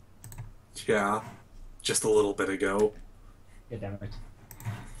 Yeah, just a little bit ago. Yeah, damn it.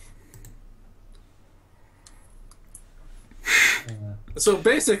 So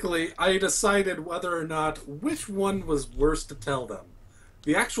basically, I decided whether or not which one was worse to tell them.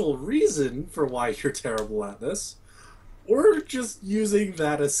 The actual reason for why you're terrible at this, or just using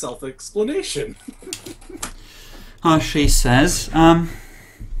that as self-explanation. She says,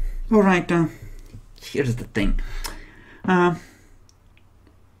 alright, here's the thing.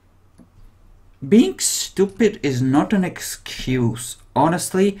 Being stupid is not an excuse.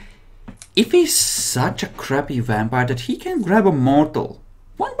 Honestly, if he's such a crappy vampire that he can grab a mortal,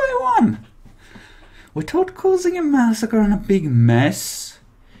 one by one, without causing a massacre and a big mess,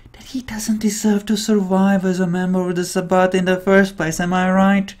 then he doesn't deserve to survive as a member of the Sabbat in the first place, am I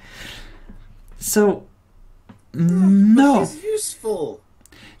right? So, no. But he's useful.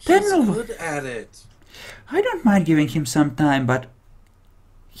 Then He's no- good at it. I don't mind giving him some time, but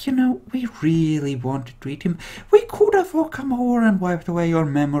we really wanted to eat him. We could have all come over and wiped away your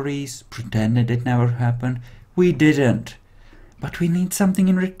memories, pretended it never happened. We didn't. But we need something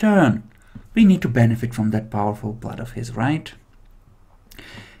in return. We need to benefit from that powerful blood of his, right?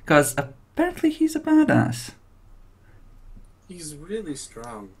 Because apparently he's a badass. He's really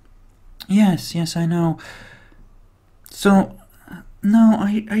strong. Yes, I know. So, no,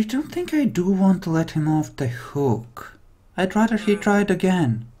 I don't think I do want to let him off the hook. I'd rather he tried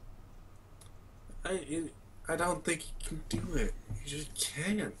again. I don't think he can do it. He just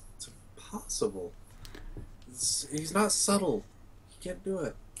can't. It's impossible. He's not subtle. He can't do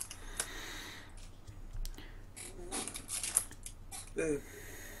it.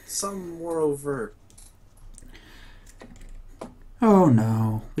 Some more overt. Oh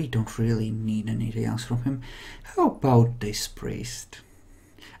no, we don't really need anything else from him. How about this, priest?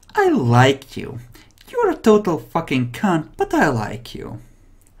 I like you. You're a total fucking cunt, but I like you.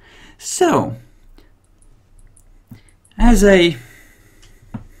 So, as a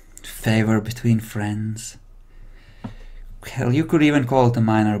favor between friends, hell, you could even call it a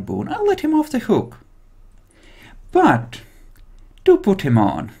minor boon, I'll let him off the hook. But, do put him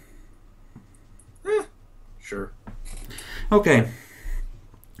on. Sure. Okay.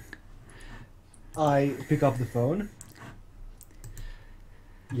 I pick up the phone.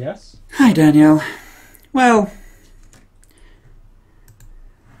 Yes? Hi, Daniel. Well,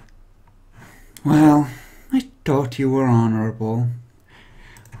 I thought you were honorable.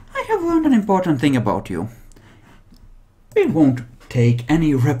 I have learned an important thing about you. We won't take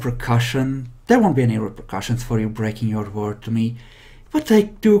any repercussion. There won't be any repercussions for you breaking your word to me. But I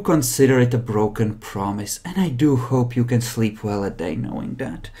do consider it a broken promise, and I do hope you can sleep well at day knowing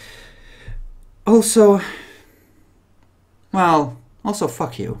that. Also, well, also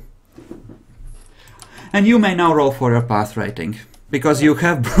fuck you. And you may now roll for your path rating, because you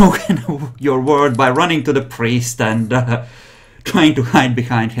have broken your word by running to the priest and trying to hide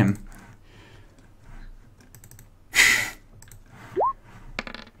behind him.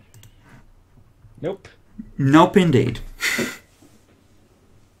 Nope. Nope, indeed.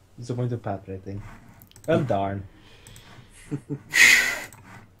 Disappointed path rating. Well, darn.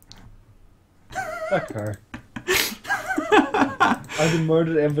 Fuck her. I will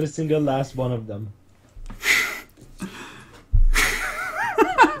murder every single last one of them.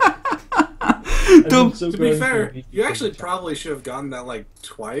 To be fair, you actually probably should have gotten that like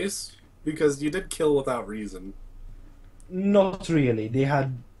twice, because you did kill without reason. Not really. They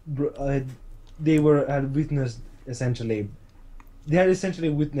had witnessed essentially. They had essentially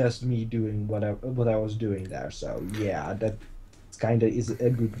witnessed me doing what I was doing there. So yeah, that kind of is a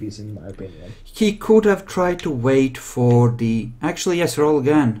good reason in my opinion. He could have tried to wait for the... Actually, yes, roll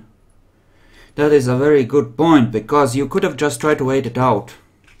again. That is a very good point, because you could have just tried to wait it out.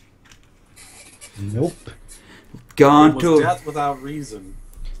 Nope. Gone It was to... death without reason.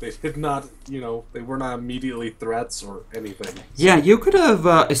 They did not, they were not immediately threats or anything. Yeah, you could have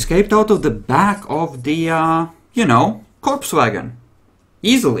escaped out of the back of the, corpse wagon.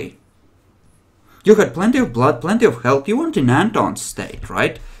 Easily. You had plenty of blood, plenty of health. You weren't in Anton's state,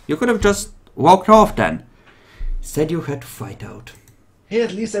 right? You could have just walked off then. Instead, you had to fight out. Hey,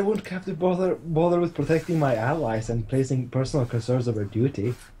 at least I wouldn't have to bother with protecting my allies and placing personal concerns over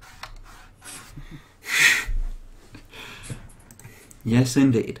duty. Yes,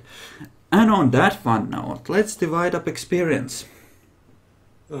 indeed. And on that fun note, let's divide up experience.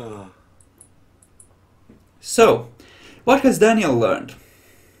 So, what has Daniel learned?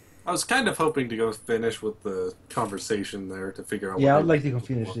 I was kind of hoping to go finish with the conversation there to figure out. Yeah, what I'd like to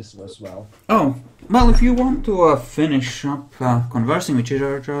finish this as well. Oh, well, if you want to finish up conversing with each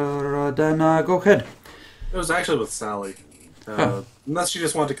other, then go ahead. It was actually with Sally. Unless you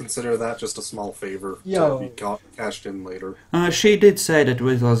just want to consider that just a small favor Yo. to be cashed in later. She did say that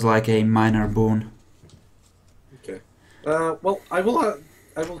it was like a minor boon. Okay. Well, I will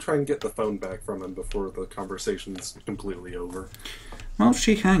try and get the phone back from him before the conversation's completely over. Well,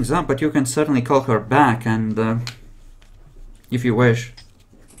 she hangs up, but you can certainly call her back, and if you wish.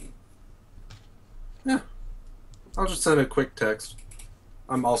 Yeah. I'll just send a quick text.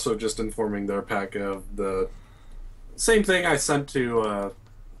 I'm also just informing their pack of the same thing I sent to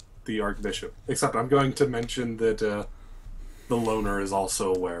the Archbishop, except I'm going to mention that the loner is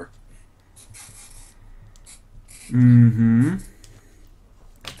also aware. Mm-hmm.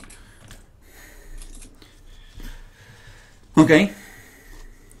 Okay.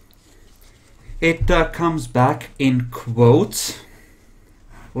 It comes back in quotes.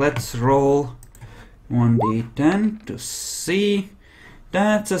 Let's roll 1d10 to see.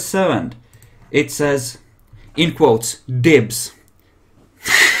 That's a 7. It says, in quotes, dibs.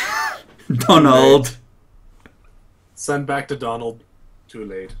 Donald. Send back to Donald. Too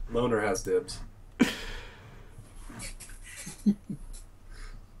late. Loner has dibs.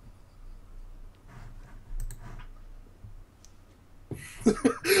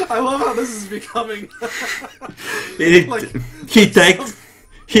 I love how this is becoming. He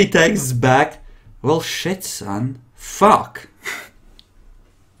takes back. Well, shit, son. Fuck.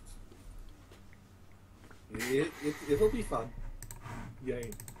 It'll be fun. Yay.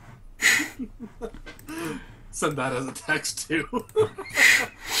 Send that as a text too.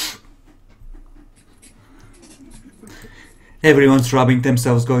 Everyone's rubbing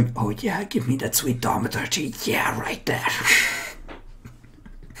themselves, going, "Oh yeah, give me that sweet thaumaturgy. Yeah, right there."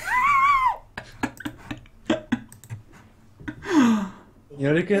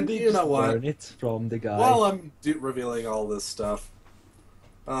 You can You know what? learn it from the guy. While I'm revealing all this stuff,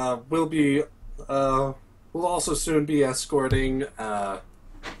 we'll also soon be escorting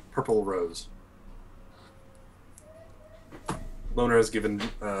Purple Rose. Loner has given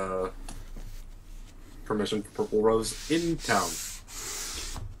permission for Purple Rose in town.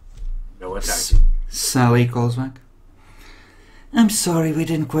 No attacking. Sally calls back. I'm sorry, we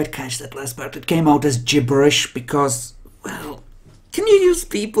didn't quite catch that last part. It came out as gibberish because, well, can you use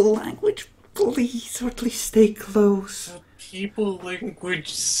people language, please, or at least stay close? The people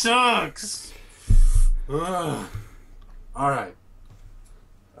language sucks. Ugh. Alright.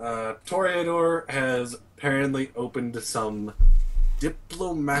 Toreador has apparently opened some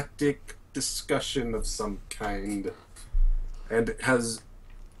diplomatic discussion of some kind. and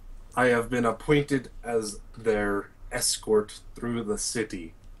I have been appointed as their escort through the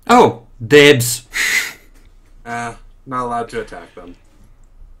city. Oh, dibs. Not allowed to attack them.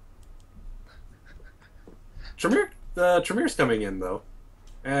 Tremere's coming in though,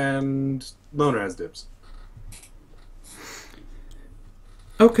 and Loner has dibs.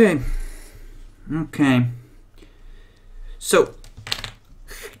 Okay. Okay. So,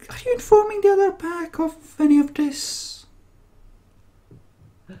 are you informing the other pack of any of this?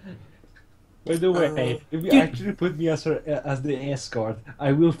 By the way, if you actually put me as the escort,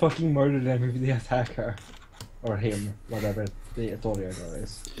 I will fucking murder them if they attack her. Or him, whatever the Toreador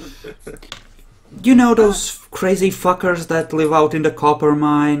is. You know those crazy fuckers that live out in the copper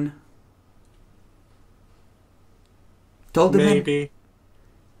mine? Told them? Maybe.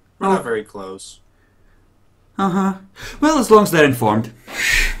 We're not very close. Uh-huh. Well, as long as they're informed.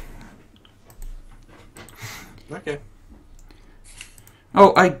 Okay.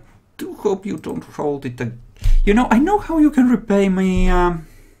 Oh, I do hope you don't hold it. You know, I know how you can repay me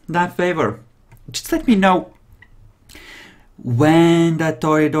that favor. Just let me know when that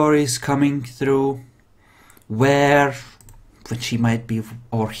Toreador is coming through, when she might be,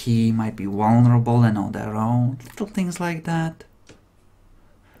 or he might be vulnerable and on their own. Little things like that.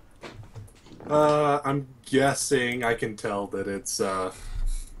 I'm guessing I can tell that it's,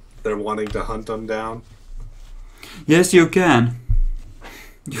 they're wanting to hunt them down. Yes, you can.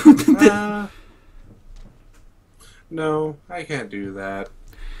 No, I can't do that.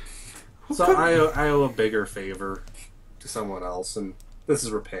 Who So could- I owe a bigger favor to someone else, and this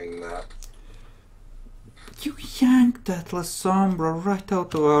is repaying that. You yanked that La Sombra right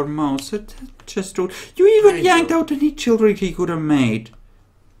out of our mouths. That's just rude. You even I yanked know. out any children he could have made.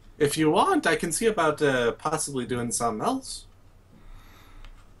 If you want, I can see about possibly doing something else.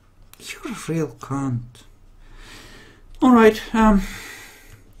 You're a real cunt. Alright,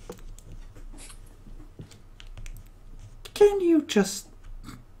 can you just...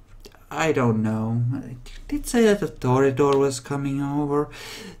 I don't know. I did say that a Toreador was coming over.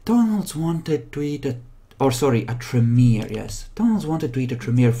 Donald's wanted to eat a Tremere, yes. Donald's wanted to eat a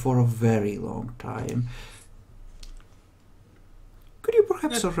Tremere for a very long time. Could you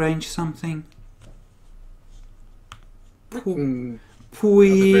perhaps arrange something? Mm,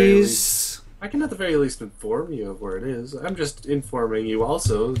 Please. I can at the very least inform you of where it is. I'm just informing you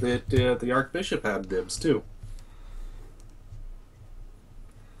also that the Archbishop had dibs too.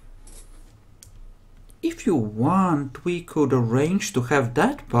 If you want, we could arrange to have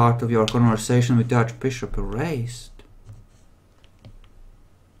that part of your conversation with the Archbishop erased.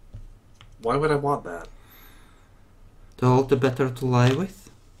 Why would I want that? All the better to lie with?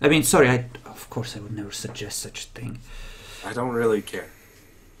 I mean, sorry, of course I would never suggest such a thing. I don't really care.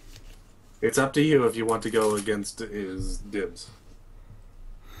 It's up to you if you want to go against his dibs.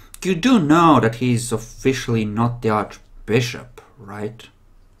 You do know that he's officially not the Archbishop, right?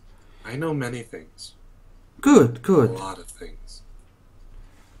 I know many things. Good, A good. lot of things.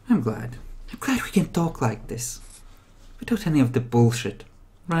 I'm glad. I'm glad we can talk like this. Without any of the bullshit,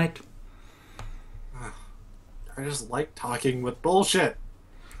 right? I just like talking with bullshit.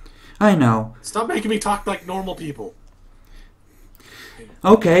 I know. Stop making me talk like normal people.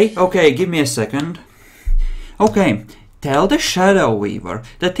 Okay, give me a second. Okay, tell the Shadow Weaver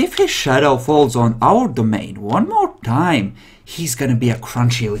that if his shadow falls on our domain one more time, he's gonna be a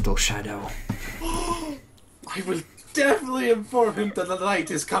crunchy little shadow. I will definitely inform him that the light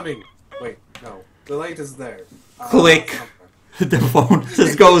is coming. Wait, no. The light is there. Click. The phone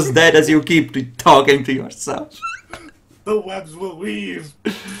just goes dead as you keep talking to yourself. The webs will weave.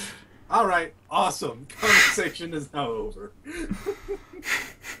 Alright, awesome. Conversation is now over.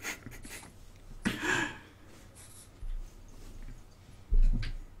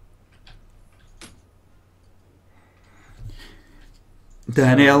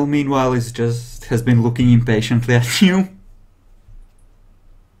 Daniel, meanwhile, has been looking impatiently at you.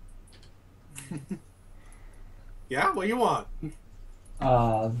 Yeah, what do you want?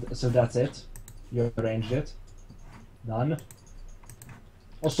 So that's it. You arranged it. Done.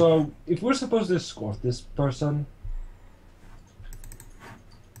 Also, if we're supposed to escort this person,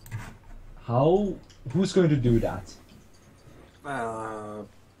 who's going to do that?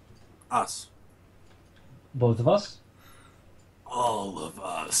 Us. Both of us? All of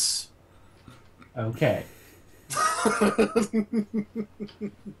us. Okay.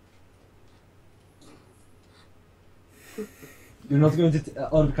 You're not going to,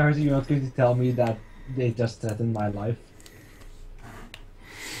 on character, you're not going to tell me that they just threatened my life.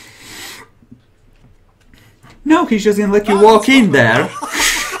 No, he's just gonna let you walk in there.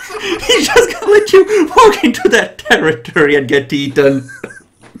 He's just gonna let you walk into that territory and get eaten.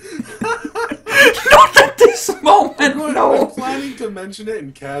 Not at this moment, I'm no. planning to mention it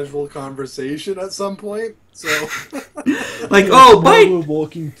in casual conversation at some point, so... Like, oh, Now bite! we're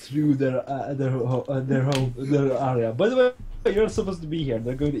walking through their home, their area. By the way, you're supposed to be here.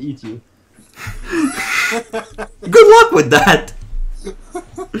 They're going to eat you. Good luck with that.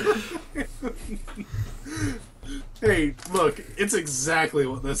 Hey, look, it's exactly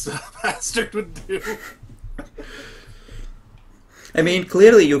what this bastard would do. I mean,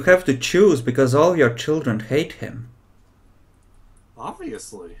 clearly you have to choose because all your children hate him.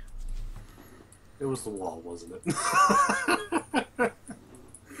 Obviously. It was the wall, wasn't it?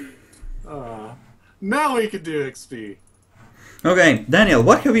 Now we can do XP. Okay, Daniel,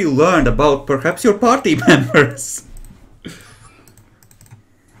 what have you learned about perhaps your party members?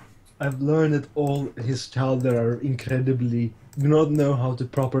 I've learned that all his children are incredibly do not know how to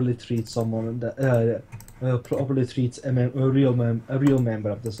properly treat someone that properly treats a real member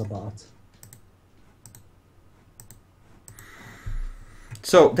of the Sabbat.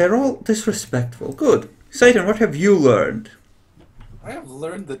 So, they're all disrespectful. Good. Satan, what have you learned? I have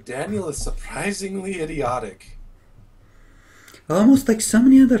learned that Daniel is surprisingly idiotic. Almost like so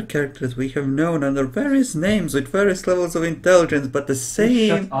many other characters we have known under various names with various levels of intelligence, but the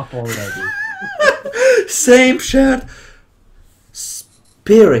same... Shut up already. same shared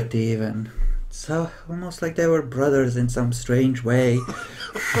spirit, even. So, almost like they were brothers in some strange way.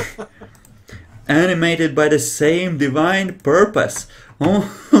 Animated by the same divine purpose.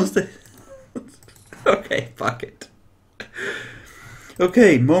 Almost... Okay, fuck it.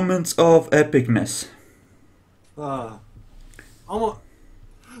 Okay, moments of epicness. Almost...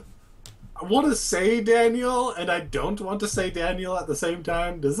 I want to say Daniel, and I don't want to say Daniel at the same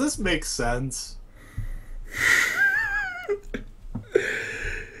time. Does this make sense?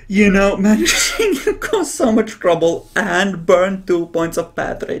 You know, managing to cause so much trouble and burn 2 points of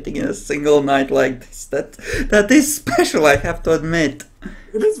path rating in a single night like this, that is special, I have to admit.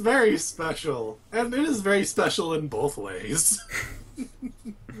 It is very special, and it is very special in both ways.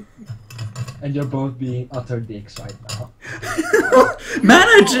 And you're both being utter dicks right now.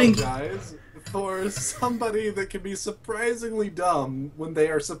 Managing... Apologize for somebody that can be surprisingly dumb when they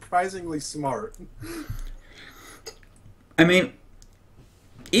are surprisingly smart. I mean,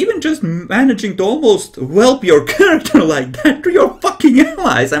 even just managing to almost whelp your character like that to your fucking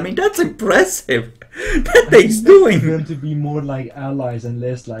allies, I mean, that's impressive. That takes doing. Them to be more like allies and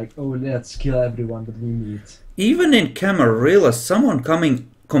less like, oh, let's kill everyone that we meet. Even in Camarilla, someone coming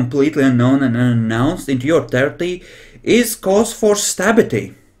completely unknown and unannounced into your territory is cause for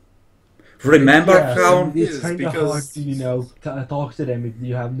stability. Remember Yes, how... and it's Yes, kind of because- hard to, you know, talk to them if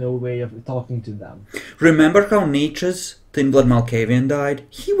you have no way of talking to them. Remember how Nietzsche's Thin Blood Malkavian died?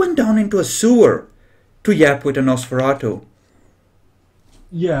 He went down into a sewer to yap with a Nosferatu.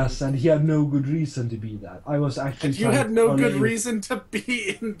 Yes, and he had no good reason to be that. I was actually. And you trying had no to good only- reason to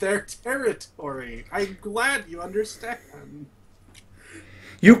be in their territory. I'm glad you understand.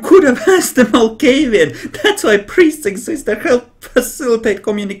 You could have asked the Malkavian. That's why priests exist that help facilitate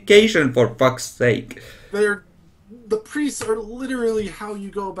communication, for fuck's sake. The priests are literally how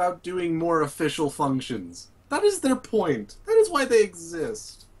you go about doing more official functions. That is their point. That is why they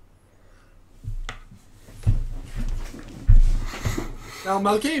exist. Now,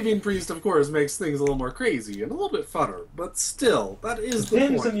 Malkavian priest, of course, makes things a little more crazy and a little bit funner, but still, that is the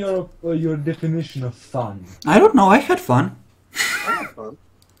Depends point. on your definition of fun. I don't know, I had fun. I had fun.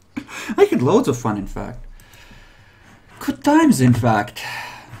 I had loads of fun, in fact. Good times, in fact.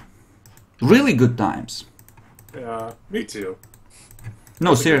 Really good times. Yeah, me too.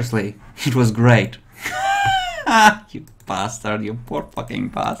 No, seriously, it was great. You bastard, you poor fucking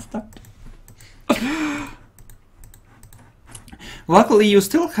bastard. Luckily, you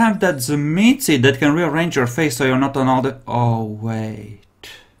still have that Zumitsi that can rearrange your face so you're not on all the... Oh, wait.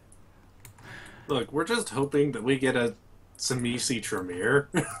 Look, we're just hoping that we get a Samisi Tremere.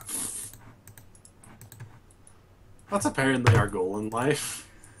 That's apparently our goal in life.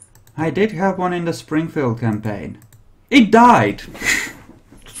 I did have one in the Springfield campaign. It died!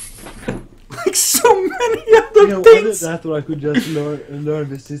 Like so many other You know, things! that or I could just learn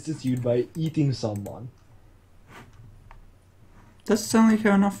vicissitude by eating someone. Does Stanley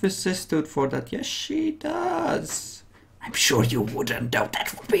have enough vicissitude for that? Yes, she does. I'm sure you wouldn't, though.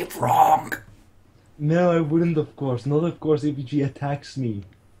 That would be wrong. No, I wouldn't, of course. Not, of course, if she attacks me.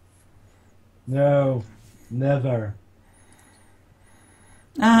 No, never.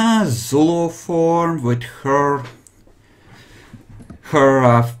 Zulu form with her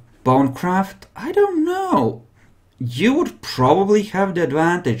bonecraft. I don't know. You would probably have the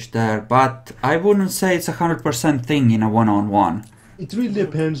advantage there, but I wouldn't say it's 100% thing in a one-on-one. It really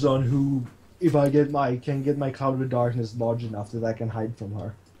depends on who. If I can get my cloud of darkness large enough that I can hide from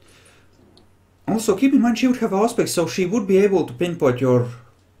her. Also, keep in mind she would have Auspex, so she would be able to pinpoint your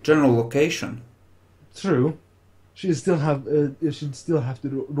general location. True. She'd still have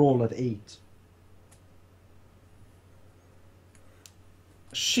to roll at 8.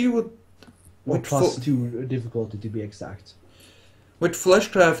 She would... Or with plus 2 difficulty to be exact. With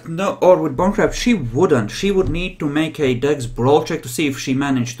Fleshcraft, no, or with Bonecraft, she wouldn't. She would need to make a Dex Brawl check to see if she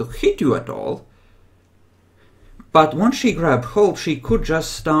managed to hit you at all. But once she grabbed hold, she could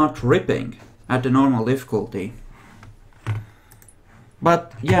just start ripping at the normal difficulty.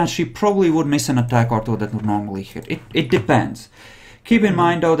 But yeah, she probably would miss an attack or two that would normally hit. It depends. Keep in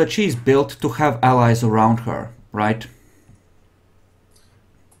mind though that she's built to have allies around her, right?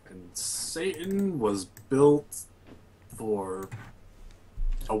 And Satan was built for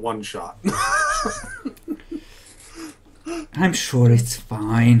a one-shot. I'm sure it's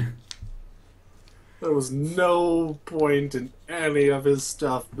fine. There was no point in any of his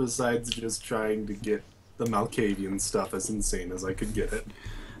stuff besides just trying to get the Malkavian stuff as insane as I could get it.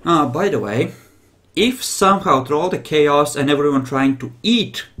 By the way, if somehow through all the chaos and everyone trying to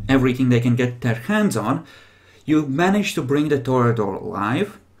eat everything they can get their hands on, you manage to bring the Toreador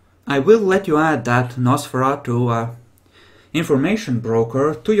alive, I will let you add that Nosferatu information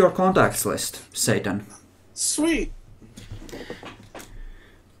broker to your contacts list, Satan. Sweet!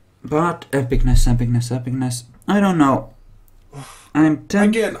 But epicness, I don't know.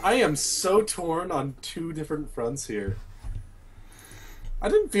 Again, I am so torn on 2 different fronts here. I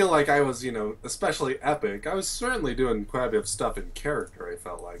didn't feel like I was, especially epic. I was certainly doing quite a bit of stuff in character, I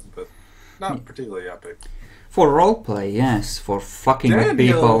felt like, but not particularly epic. For roleplay, yes. For fucking with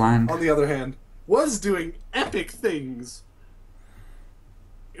Daniel, people and... on the other hand, was doing epic things.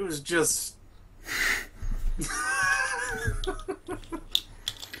 It was just...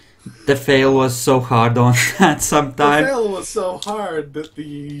 The fail was so hard on that sometimes. The fail was so hard that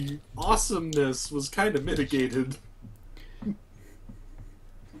the awesomeness was kind of mitigated.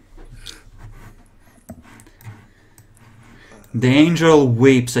 The angel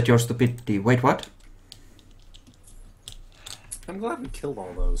weeps at your stupidity. Wait, what? I'm glad we killed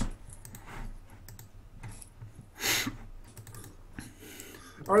all those.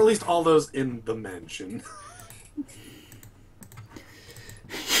 Or at least all those in the mansion.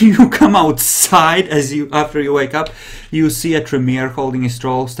 You come outside after you wake up. You see a Tremere holding his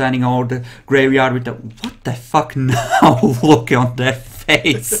troll standing over the graveyard with the "what the fuck now" look on their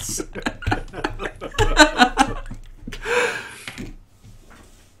face.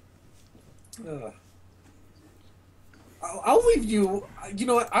 I'll leave you. You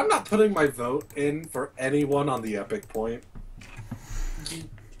know what? I'm not putting my vote in for anyone on the epic point.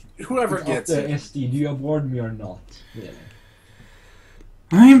 Whoever gets it. SD, do you award me or not? Yeah.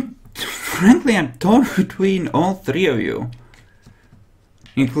 I'm torn between all 3 of you,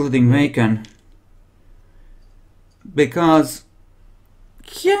 including Macon, because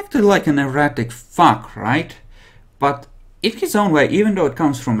he acted like an erratic fuck, right? But in his own way, even though it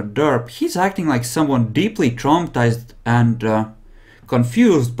comes from a derp, he's acting like someone deeply traumatized and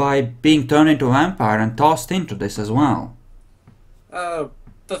confused by being turned into a vampire and tossed into this as well.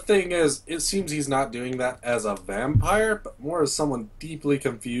 The thing is, it seems he's not doing that as a vampire, but more as someone deeply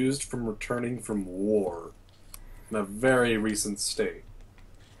confused from returning from war in a very recent state.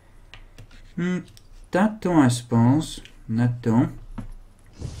 That too, I suppose. That too.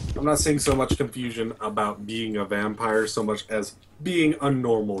 I'm not saying so much confusion about being a vampire so much as being a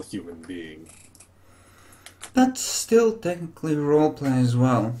normal human being. That's still technically roleplay as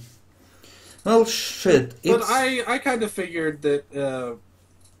well. Well, shit. But I kind of figured that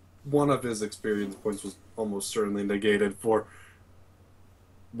one of his experience points was almost certainly negated for,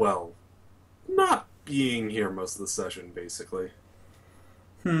 well, not being here most of the session, basically.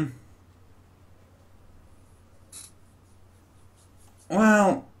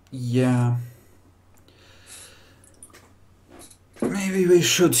 Well, yeah. Maybe we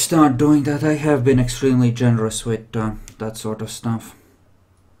should start doing that. I have been extremely generous with that sort of stuff.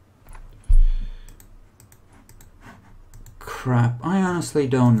 Crap, I honestly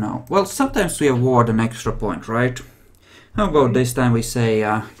don't know. Well, sometimes we award an extra point, right? How about this time we say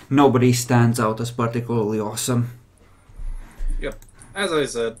nobody stands out as particularly awesome? Yep. As I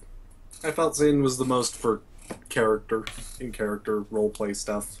said, I felt Zane was the most for character, in-character roleplay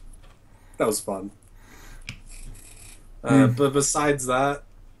stuff. That was fun. But besides that,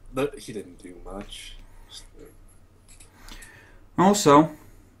 he didn't do much. Also,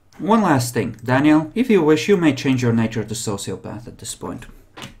 one last thing. Daniel, if you wish, you may change your nature to sociopath at this point.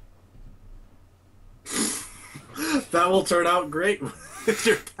 That will turn out great with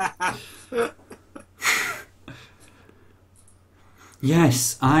your path.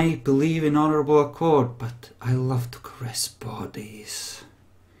 Yes, I believe in honorable accord, but I love to caress bodies.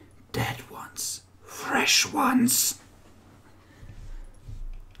 Dead ones. Fresh ones.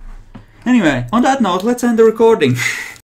 Anyway, on that note, let's end the recording.